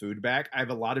send food back. I have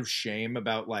a lot of shame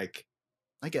about like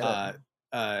I get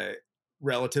it.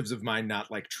 relatives of mine not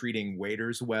like treating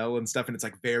waiters well and stuff, and it's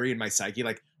like very in my psyche.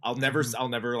 Like I'll never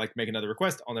like make another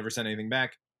request. I'll never send anything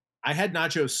back. I had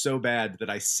nachos so bad that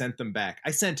I sent them back.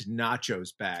 I sent nachos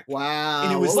back. Wow.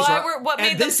 And it was what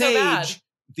made them so bad?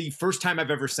 The first time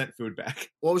I've ever sent food back.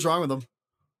 What was wrong with them?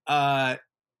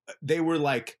 They were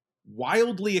like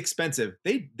wildly expensive.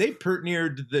 They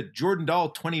neared the Jordan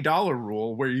Doll $20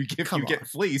 rule where get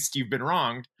fleeced, you've been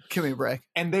wronged. Give me a break.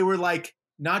 And they were like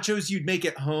nachos you'd make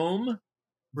at home,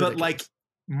 but like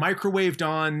microwaved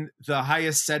on the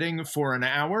highest setting for an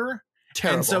hour.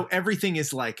 Terrible. And so everything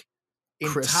is like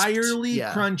Crisped. entirely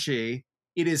Yeah. crunchy.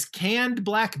 It is canned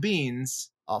black beans,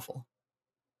 Awful.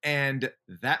 and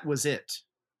that was it.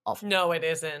 Awful. No, it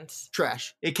isn't.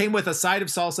 Trash. It came with a side of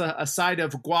salsa, a side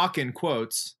of guac in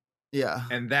quotes, Yeah.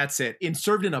 and that's it.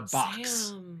 Served in a box.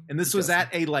 Sam. And this was at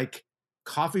a like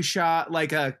coffee shop,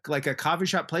 like a coffee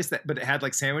shop place but it had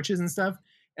like sandwiches and stuff.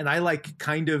 And I like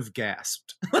kind of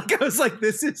gasped. Like I was like,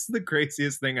 this is the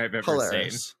craziest thing I've ever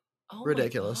Hilarious. seen. Oh my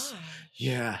Ridiculous. gosh.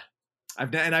 Yeah. I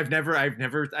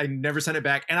never sent it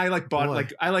back. And I like bought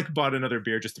Boy. bought another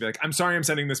beer just to be like, I'm sorry, I'm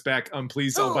sending this back.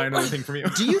 Please, I'll buy another thing from you.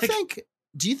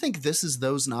 Do you think this is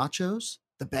those nachos?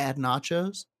 The bad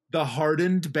nachos? The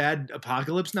hardened bad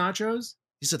apocalypse nachos?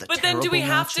 These are the But then do we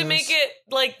terrible have to nachos? make it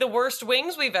like the worst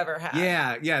wings we've ever had?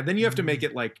 Yeah. Then you have to make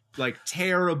it like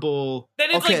terrible. Then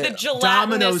it's Okay, like the gelatinous,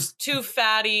 Domino's- too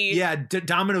fatty. Yeah,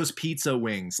 Domino's pizza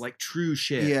wings, like true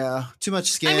shit. Yeah. Too much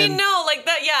skin. I mean, no, like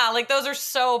that. Yeah, like those are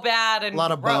so bad and A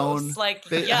lot of gross. bone. Like,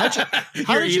 But yeah.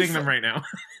 How You're did you eating them right now.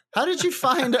 How did you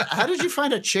find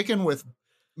a chicken with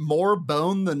more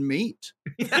bone than meat?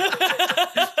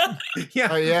 Yeah.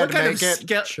 Oh, you had What to kind make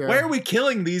of it? Sure. Why are we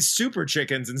killing these super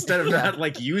chickens instead of Yeah. not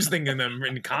like using them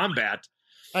in combat?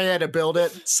 I had to build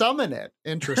it, summon it.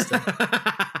 Interesting.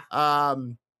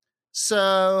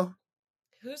 So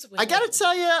Who's I gotta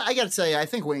tell you, I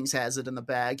think Wings has it in the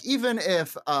bag. Even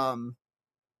if and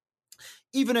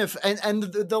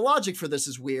the logic for this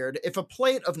is weird. If a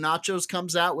plate of nachos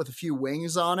comes out with a few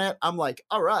wings on it, I'm like,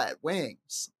 all right,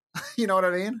 wings. You know what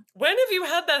I mean? When have you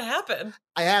had that happen?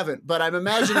 I haven't, but I'm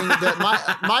imagining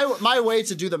that my way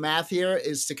to do the math here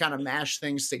is to kind of mash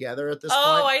things together at this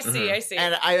Oh, point. I see. I see.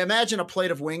 And I imagine a plate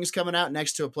of wings coming out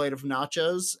next to a plate of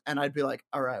nachos, and I'd be like,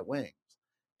 all right, wings.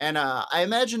 And I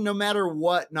imagine no matter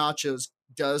what nachos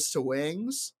does to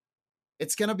wings,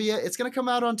 it's gonna come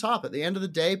out on top. At the end of the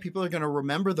day, people are gonna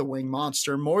remember the wing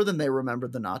monster more than they remember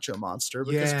the nacho monster,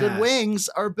 because good Yeah. wings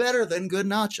are better than good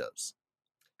nachos.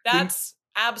 That's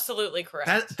absolutely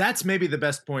correct. That's maybe the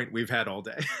best point we've had all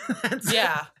day.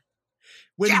 Yeah.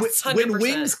 When Yes, when 100%.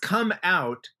 wings come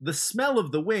out, the smell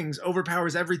of the wings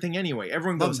overpowers everything anyway.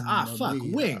 Everyone goes, Mamma fuck,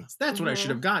 mia." wings. That's what I should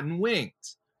have gotten,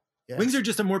 wings. Yes. Wings are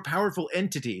just a more powerful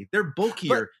entity. They're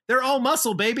bulkier. They're all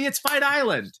muscle, baby. It's Fight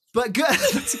Island. But good.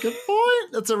 That's a good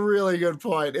point. That's a really good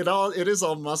point. It is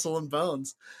all muscle and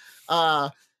bones.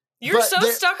 You're But so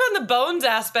there- stuck on the bones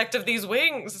aspect of these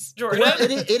wings, Jordan. Well,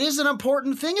 it is an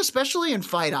important thing, especially in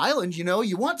Fight Island. You know,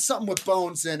 you want something with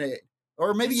bones in it,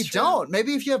 or maybe That's you true. don't.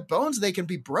 Maybe if you have bones, they can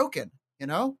be broken. You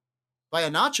know, by a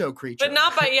nacho creature. But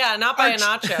not by a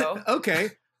nacho.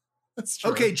 Okay. That's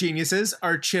true. Okay, geniuses.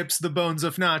 Are chips the bones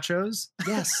of nachos?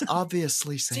 Yes,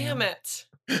 obviously, Sam. Damn it.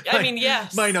 I mean,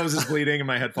 yes. My nose is bleeding and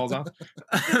my head falls off.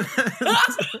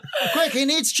 Quick, he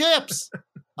needs chips.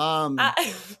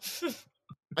 I-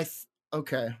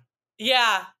 Okay.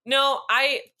 yeah. No,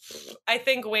 I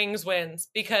think wings wins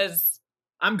because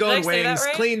I'm going Did I say that wings.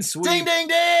 right? Clean sweep. Ding, ding,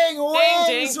 ding! Wings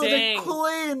ding, with ding. a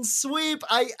clean sweep.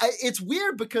 It's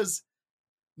weird because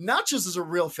nachos is a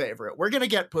real favorite. We're gonna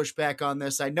get pushback on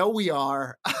this. I know we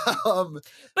are. but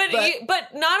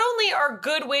not only are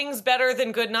good wings better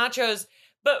than good nachos,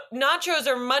 But nachos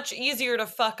are much easier to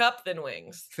fuck up than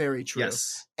wings. Very true.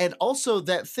 Yes. And also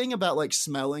that thing about like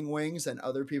smelling wings and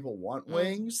other people want Mm.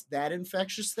 wings, that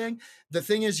infectious thing. The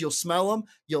thing is you'll smell them,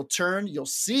 you'll turn, you'll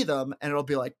see them, and it'll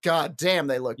be like, God damn,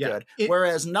 they look Yeah. good.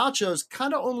 Whereas nachos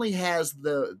kind of only has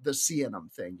the seeing them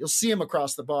thing. You'll see them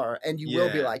across the bar and you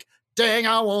will be Yeah. like, dang,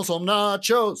 I want some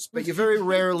nachos. But you very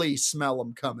rarely smell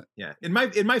them coming. Yeah. In my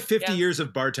 50 Yeah. years of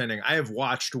bartending, I have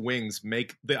watched wings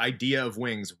make the idea of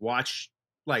wings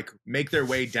make their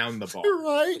way down the bar.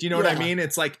 Right? Do you know what I Yeah. mean?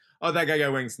 It's like, oh, that guy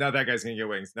got wings. Now that guy's gonna get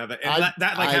wings. Now that I'm-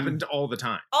 that happened all the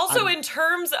time. Also, I'm- in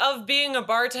terms of being a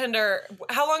bartender,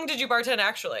 how long did you bartend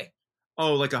actually?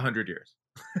 Oh, like 100 years.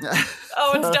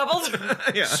 Oh, it's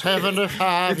doubled? Yeah.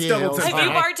 75 It's double years. time. Have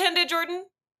you bartended, Jordan?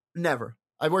 Never.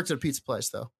 I worked at a pizza place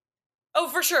though. Oh,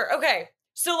 for sure. Okay.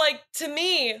 So, like, to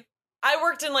me, I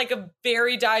worked in like a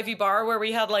very divey bar where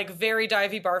we had like very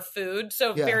divey bar food.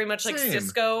 So, Yeah. very much like Same.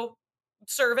 Cisco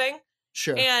serving,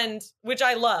 Sure. and which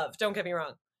I love, don't get me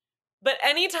wrong. But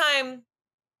anytime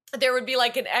there would be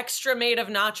like an extra made of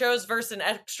nachos versus an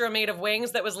extra made of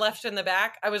wings that was left in the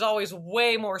back, I was always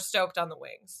way more stoked on the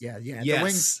wings. Yeah. Yes,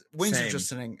 The wings same.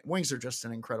 are just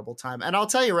an incredible time. And I'll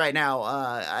tell you right now,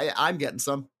 I'm getting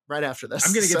some right after this.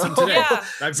 I'm gonna get some So- today. Yeah.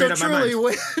 I've So made up my truly, mind.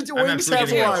 wings have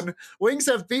absolutely gonna get won. Wings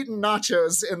have beaten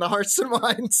nachos in the hearts and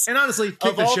minds And honestly, kick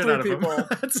of the all shit three out of people them.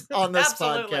 That's- on this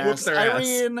Absolutely. podcast. Whoop their ass.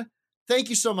 Irene, thank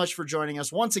you so much for joining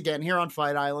us once again here on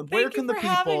Fight Island. Where Thank can you the for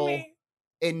having people me.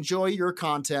 enjoy your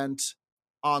content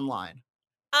online?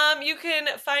 You can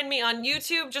find me on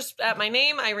YouTube just at my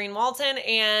name, Irene Walton,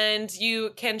 and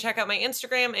you can check out my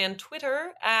Instagram and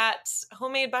Twitter at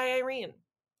Homemade by Irene.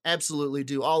 Absolutely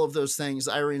do all of those things.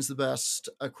 Irene's the best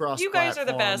across You guys are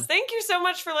the platform. best. Thank you so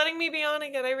much for letting me be on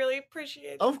again. I really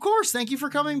appreciate it. Of course. Thank you for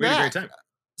coming We had a back. great time.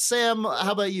 Sam,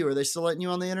 how about you? Are they still letting you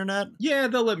on the internet? Yeah,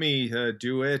 they'll let me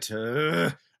do it.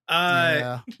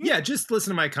 Yeah, just listen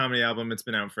to my comedy album. It's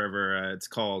been out forever. It's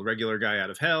called Regular Guy Out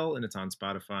of Hell, and it's on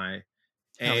Spotify.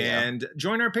 Hell yeah. And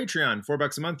join our Patreon.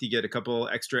 $4 a month. You get a couple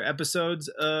extra episodes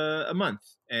a month.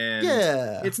 And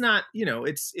Yeah. it's not,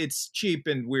 it's cheap,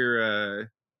 and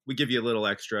we give you a little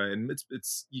extra, and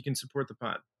it's you can support the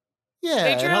pod. Yeah.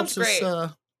 It Patreon's helps us great.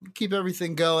 keep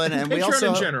everything going. And Patreon we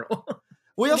also in general.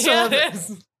 we also Yeah, have it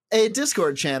is. a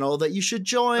Discord channel that you should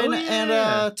join Oh,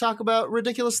 yeah. and talk about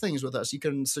ridiculous things with us. You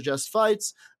can suggest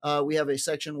fights. We have a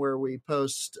section where we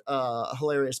post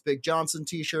hilarious Big Johnson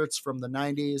t-shirts from the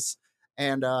 90s.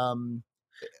 And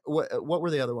what were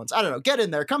the other ones? I don't know. Get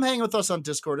in there. Come hang with us on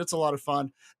Discord. It's a lot of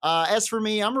fun. As for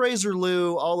me, I'm Razor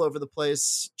Lou all over the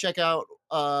place. Check out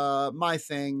my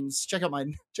things. Check out my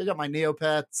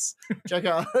Neopets. Check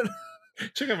out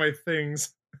Check out my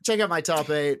things. check out my top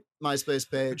 8 MySpace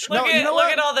page. Look you know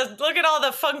what? at all the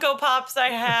Funko Pops I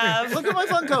have. Look at my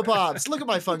Funko Pops. Look at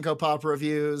my Funko Pop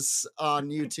reviews on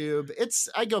YouTube.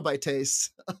 I go by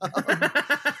taste.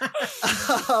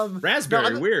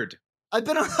 Raspberry, no, weird. I've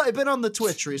been on the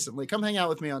Twitch recently. Come hang out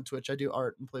with me on Twitch. I do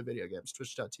art and play video games.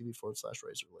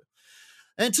 Twitch.tv/RazorLou.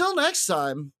 Until next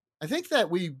time, I think that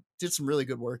we did some really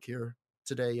good work here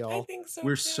today, I y'all. think so.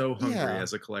 We're too. so hungry Yeah.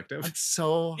 as a collective. I'm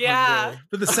so Yeah. hungry.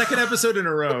 For the second episode in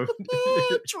a row,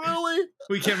 Truly.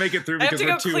 we can't make it through I have because to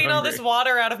we're go too clean all hungry. this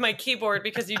water out of my keyboard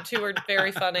because you two are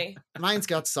very funny. Mine's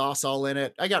got sauce all in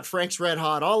it. I got Frank's Red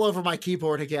Hot all over my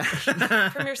keyboard again.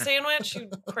 From your sandwich, you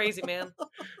crazy man.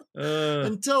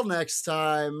 Until next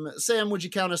time, Sam, would you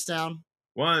count us down?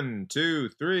 1, 2,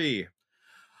 3.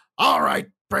 All right,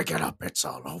 break it up. It's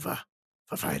all over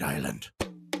for Fight Island.